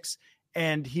Jordan Hicks,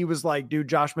 and he was like, dude,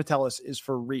 Josh Metellus is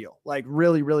for real. Like,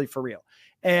 really, really for real.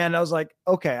 And I was like,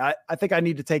 okay, I think I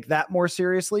need to take that more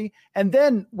seriously. And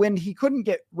then when he couldn't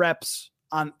get reps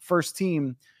on first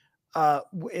team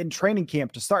in training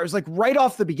camp to start, it was like right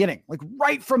off the beginning, like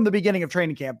right from the beginning of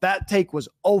training camp, that take was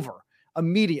over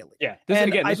immediately. Yeah.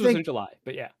 This was in July,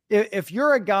 but yeah. If you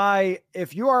are a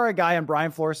guy on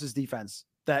Brian Flores' defense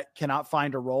that cannot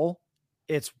find a role,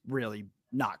 it's really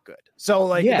not good. So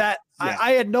like that, yeah.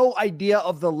 I had no idea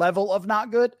of the level of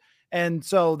not good. And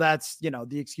so that's, the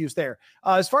excuse there.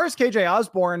 As far as KJ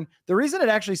Osborne, the reason it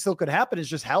actually still could happen is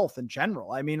just health in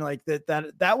general. I mean, like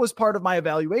that was part of my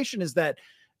evaluation, is that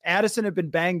Addison had been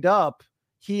banged up.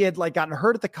 He had like gotten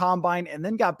hurt at the combine and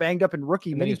then got banged up in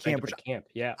rookie minicamp, which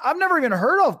I've never even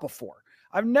heard of before.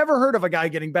 I've never heard of a guy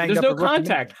getting banged up. There's no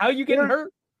contact. How are you getting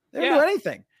hurt? They don't do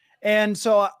anything. And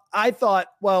so I thought,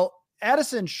 well,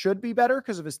 Addison should be better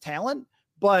because of his talent,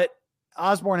 but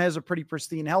Osborne has a pretty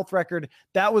pristine health record.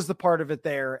 That was the part of it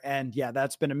there. And yeah,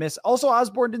 that's been a miss. Also,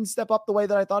 Osborne didn't step up the way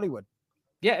that I thought he would.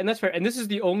 Yeah, and that's fair. And this is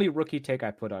the only rookie take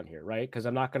I put on here, right? Because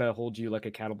I'm not going to hold you like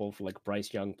accountable for like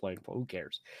Bryce Young playing for who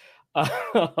cares.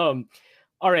 All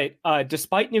right.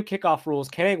 Despite new kickoff rules,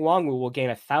 Kenny Nwangwu will gain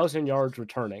 1,000 yards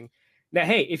returning. Now,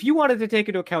 hey, if you wanted to take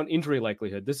into account injury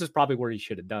likelihood, this is probably where he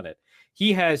should have done it.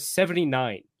 He has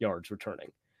 79 yards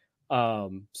returning.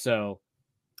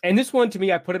 And this one, to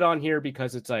me, I put it on here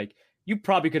because it's like, you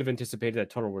probably could have anticipated that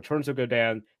total returns would go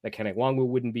down, that Kenny Nwangwu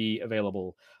wouldn't be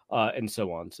available, and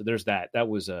so on. So there's that. That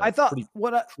was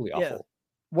truly awful.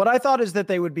 What I thought is that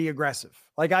they would be aggressive.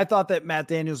 Like, I thought that Matt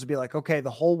Daniels would be like, okay,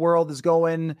 the whole world is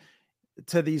going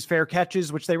to these fair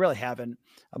catches, which they really haven't.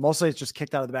 Mostly it's just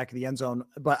kicked out of the back of the end zone,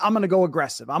 but I'm going to go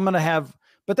aggressive.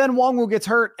 But then Wongwu gets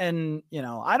hurt, and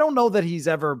I don't know that he's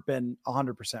ever been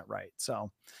 100% right.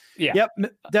 So yep,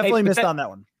 definitely missed on that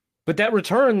one. But that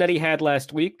return that he had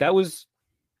last week, it's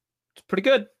pretty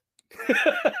good.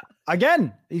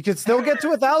 Again, you could still get to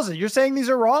 1,000. You're saying these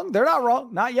are wrong? They're not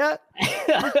wrong. Not yet.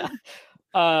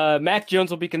 Mac Jones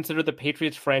will be considered the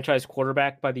Patriots franchise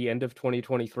quarterback by the end of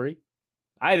 2023.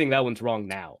 I think that one's wrong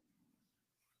now.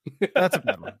 That's a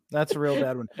bad one. That's a real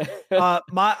bad one.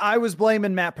 I was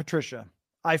blaming Matt Patricia.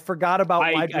 I forgot about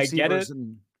wide receivers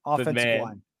and offensive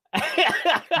line.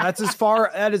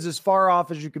 That is as far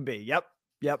off as you can be. Yep.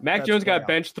 Mac Jones got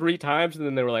benched 3 times, and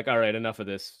then they were like, all right, enough of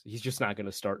this. He's just not going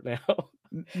to start now.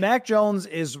 Mac Jones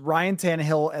is Ryan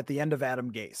Tannehill at the end of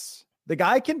Adam Gase. The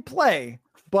guy can play,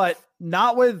 but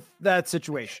not with that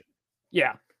situation.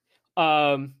 Yeah.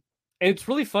 And it's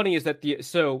really funny is that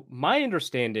so my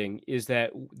understanding is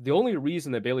that the only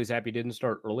reason that Bailey Zappi didn't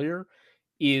start earlier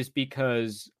is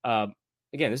because,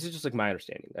 again, this is just like my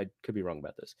understanding. I could be wrong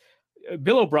about this.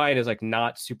 Bill O'Brien is like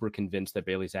not super convinced that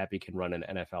Bailey Zappi can run an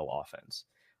NFL offense,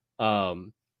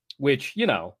 which,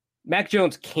 Mac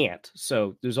Jones can't.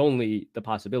 So there's only the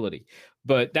possibility,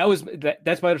 but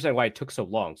that's my understanding why it took so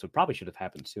long. So it probably should have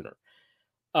happened sooner.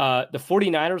 The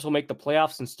 49ers will make the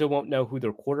playoffs and still won't know who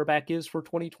their quarterback is for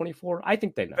 2024. I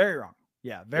think they know. Very wrong.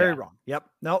 Yeah, very wrong. Yep.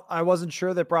 No, I wasn't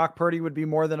sure that Brock Purdy would be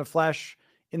more than a flash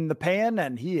in the pan,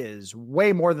 and he is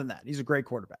way more than that. He's a great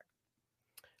quarterback.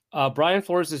 Brian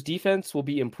Flores' defense will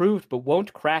be improved, but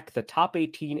won't crack the top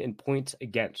 18 in points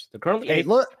against. They're currently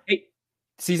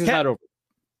season's not over.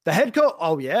 The head coach.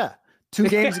 Oh yeah. 2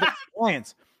 games against the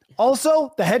Lions.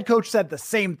 Also, the head coach said the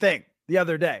same thing the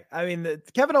other day. I mean,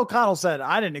 Kevin O'Connell said,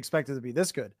 I didn't expect it to be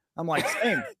this good. I'm like,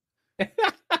 same.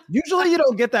 Usually you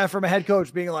don't get that from a head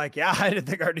coach being like, yeah, I didn't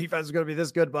think our defense was going to be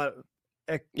this good, but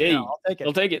I'll take it.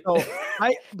 I'll take it. So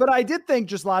but I did think,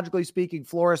 just logically speaking,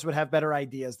 Flores would have better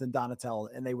ideas than Donatel,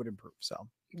 and they would improve. So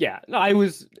yeah, no,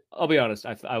 I'll be honest.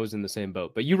 I was in the same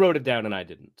boat, but you wrote it down and I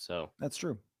didn't. So that's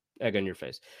true. Egg on your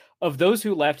face. Of those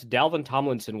who left, Dalvin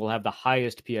Tomlinson will have the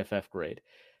highest PFF grade.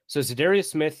 So Zadarius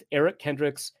Smith, Eric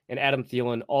Kendricks, and Adam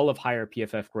Thielen all have higher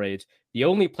PFF grades. The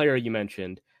only player you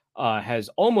mentioned has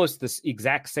almost this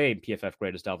exact same PFF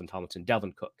grade as Dalvin Tomlinson,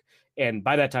 Dalvin Cook. And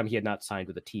by that time, he had not signed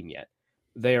with a team yet.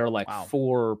 They are like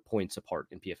 4 points apart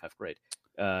in PFF grade,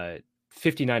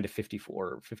 59 to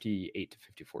 54, 58 to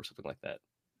 54, something like that.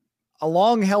 A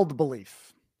long held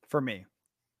belief for me.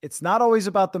 It's not always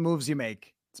about the moves you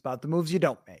make. It's about the moves you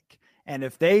don't make. And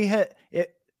if they hit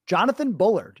it, Jonathan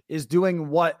Bullard is doing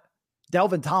what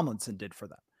Delvin Tomlinson did for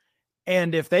them.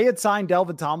 And if they had signed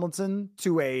Delvin Tomlinson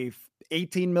to a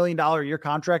 $18 million a year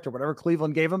contract or whatever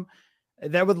Cleveland gave him,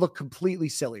 that would look completely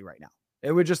silly right now.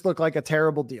 It would just look like a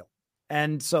terrible deal.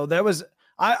 And so that was,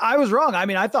 I was wrong. I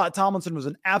mean, I thought Tomlinson was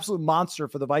an absolute monster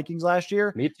for the Vikings last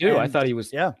year. Me too. I thought he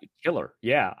was killer.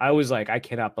 Yeah. I was like, I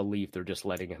cannot believe they're just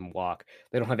letting him walk.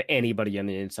 They don't have anybody on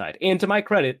the inside. And to my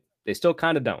credit, they still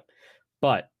kind of don't.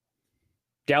 But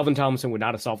Dalvin Tomlinson would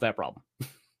not have solved that problem.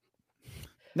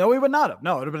 No, he would not have.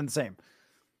 No, it would have been the same.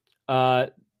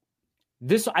 I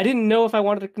didn't know if I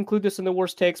wanted to conclude this in the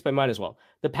worst takes, but I might as well.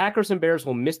 The Packers and Bears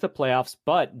will miss the playoffs,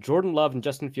 but Jordan Love and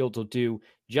Justin Fields will do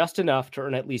just enough to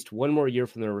earn at least one more year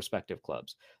from their respective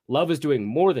clubs. Love is doing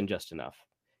more than just enough,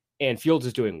 and Fields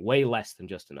is doing way less than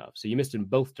just enough. So you missed in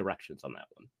both directions on that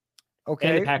one. Okay,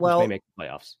 and the Packers may make the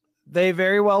playoffs. They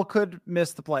very well could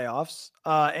miss the playoffs.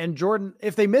 And Jordan,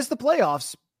 if they miss the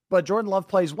playoffs, but Jordan Love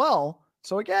plays well.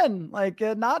 So again, like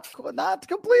not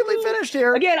completely finished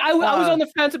here. Again, I was on the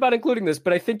fence about including this,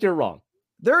 but I think you're wrong.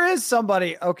 There is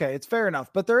somebody. Okay, it's fair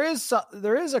enough, but there is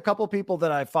a couple people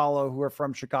that I follow who are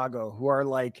from Chicago who are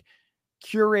like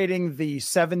curating the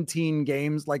 17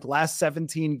 games, like last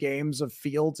 17 games of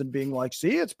Fields and being like,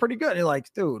 see, it's pretty good. And you're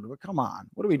like, dude, come on,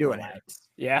 what are we doing here?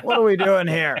 Yeah, what are we doing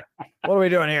here? What are we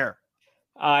doing here?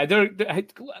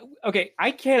 Okay,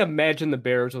 I can't imagine the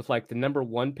Bears with like the number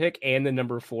 1 pick and the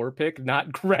number 4 pick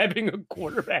not grabbing a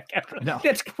quarterback after. No.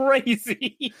 That's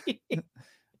crazy.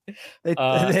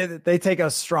 They take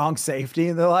a strong safety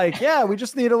and they're like, yeah, we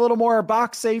just need a little more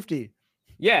box safety.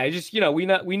 Yeah, just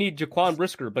we need Jaquan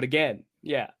Brisker, but again,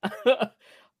 yeah.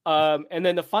 And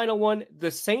then the final one,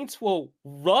 the Saints will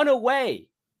run away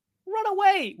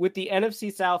with the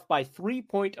NFC South by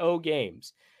 3.0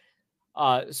 games.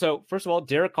 So first of all,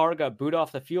 Derek Carr got booed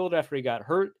off the field after he got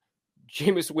hurt.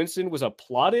 Jameis Winston was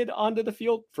applauded onto the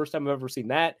field. First time I've ever seen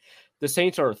that. The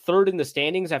Saints are third in the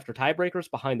standings after tiebreakers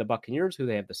behind the Buccaneers, who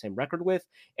they have the same record with,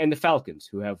 and the Falcons,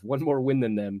 who have one more win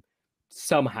than them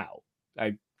somehow.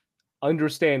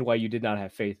 understand why you did not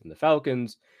have faith in the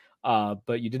Falcons,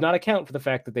 but you did not account for the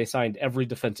fact that they signed every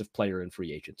defensive player in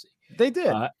free agency. They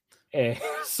did. And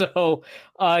so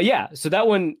that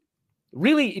one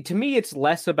really, to me, it's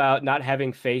less about not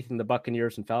having faith in the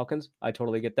Buccaneers and Falcons. I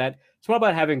totally get that. It's more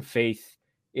about having faith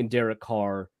in Derek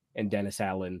Carr and Dennis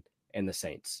Allen and the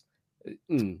Saints.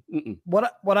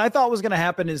 What I thought was going to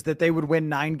happen is that they would win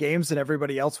 9 games and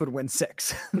everybody else would win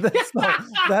 6. That's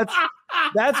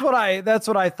what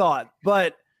I thought.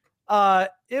 But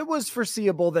it was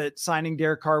foreseeable that signing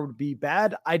Derek Carr would be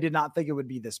bad. I did not think it would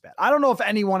be this bad. I don't know if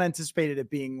anyone anticipated it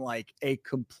being like a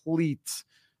complete.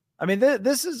 I mean,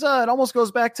 this is it almost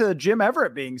goes back to Jim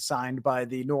Everett being signed by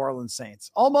the New Orleans Saints.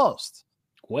 Almost.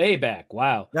 Way back.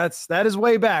 Wow. That is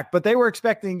way back, but they were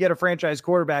expecting to get a franchise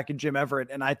quarterback in Jim Everett.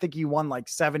 And I think he won like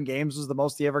 7 games was the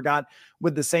most he ever got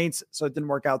with the Saints. So it didn't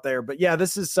work out there, but yeah,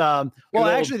 this is,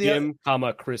 Jim,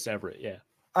 Chris Everett. Yeah.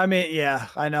 I mean, yeah,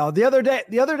 I know the other day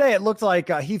it looked like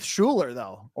Heath Schuler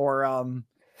though, or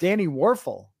Danny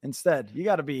Werfel instead.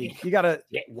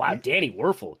 Wow. Danny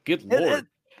Werfel. Good Lord.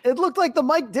 It looked like the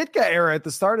Mike Ditka era at the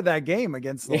start of that game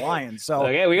against the Lions. So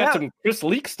we got some Chris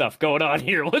Leak stuff going on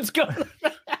here. What's going on?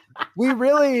 we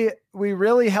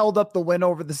really held up the win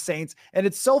over the Saints. And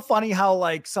it's so funny how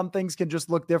like some things can just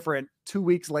look different 2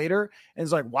 weeks later. And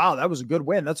it's like, wow, that was a good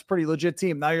win. That's a pretty legit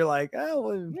team. Now you're like,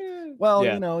 you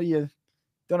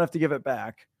don't have to give it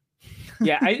back.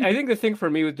 Yeah, I think the thing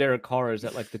for me with Derek Carr is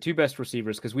that like the 2 best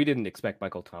receivers, because we didn't expect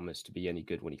Michael Thomas to be any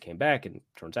good when he came back, and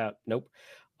turns out, nope.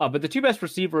 But the 2 best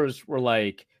receivers were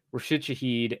like Rashid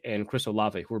Shaheed and Chris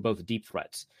Olave, who were both deep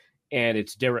threats. And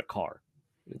it's Derek Carr.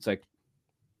 It's like,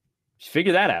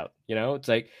 figure that out. You know, it's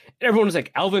like everyone was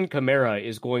like, Alvin Kamara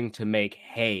is going to make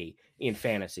hay in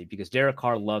fantasy because Derek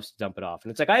Carr loves to dump it off.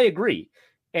 And it's like, I agree.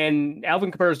 And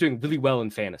Alvin Kamara is doing really well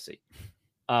in fantasy.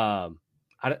 I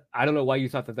don't know why you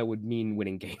thought that would mean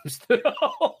winning games.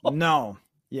 No.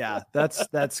 Yeah,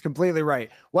 that's completely right.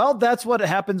 Well, that's what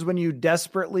happens when you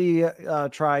desperately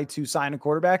try to sign a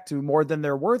quarterback to more than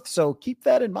they're worth. So keep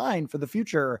that in mind for the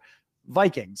future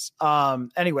Vikings.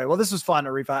 Anyway, well, this was fun,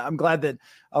 Arif. I'm glad that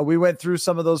we went through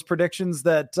some of those predictions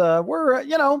that were,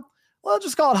 well,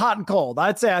 just call it hot and cold.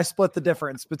 I'd say I split the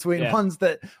difference between ones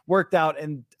that worked out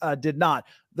and did not.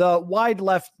 The Wide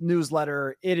Left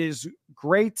newsletter, it is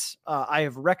great. I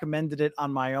have recommended it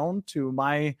on my own to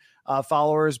my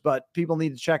followers, but people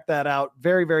need to check that out.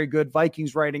 Very, very good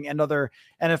Vikings writing and other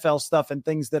NFL stuff and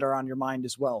things that are on your mind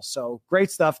as well. So great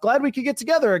stuff. Glad we could get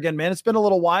together again, man. It's been a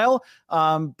little while,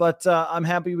 but I'm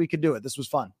happy we could do it. This was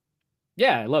fun.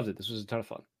 Yeah, I loved it. This was a ton of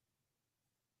fun.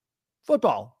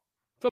 Football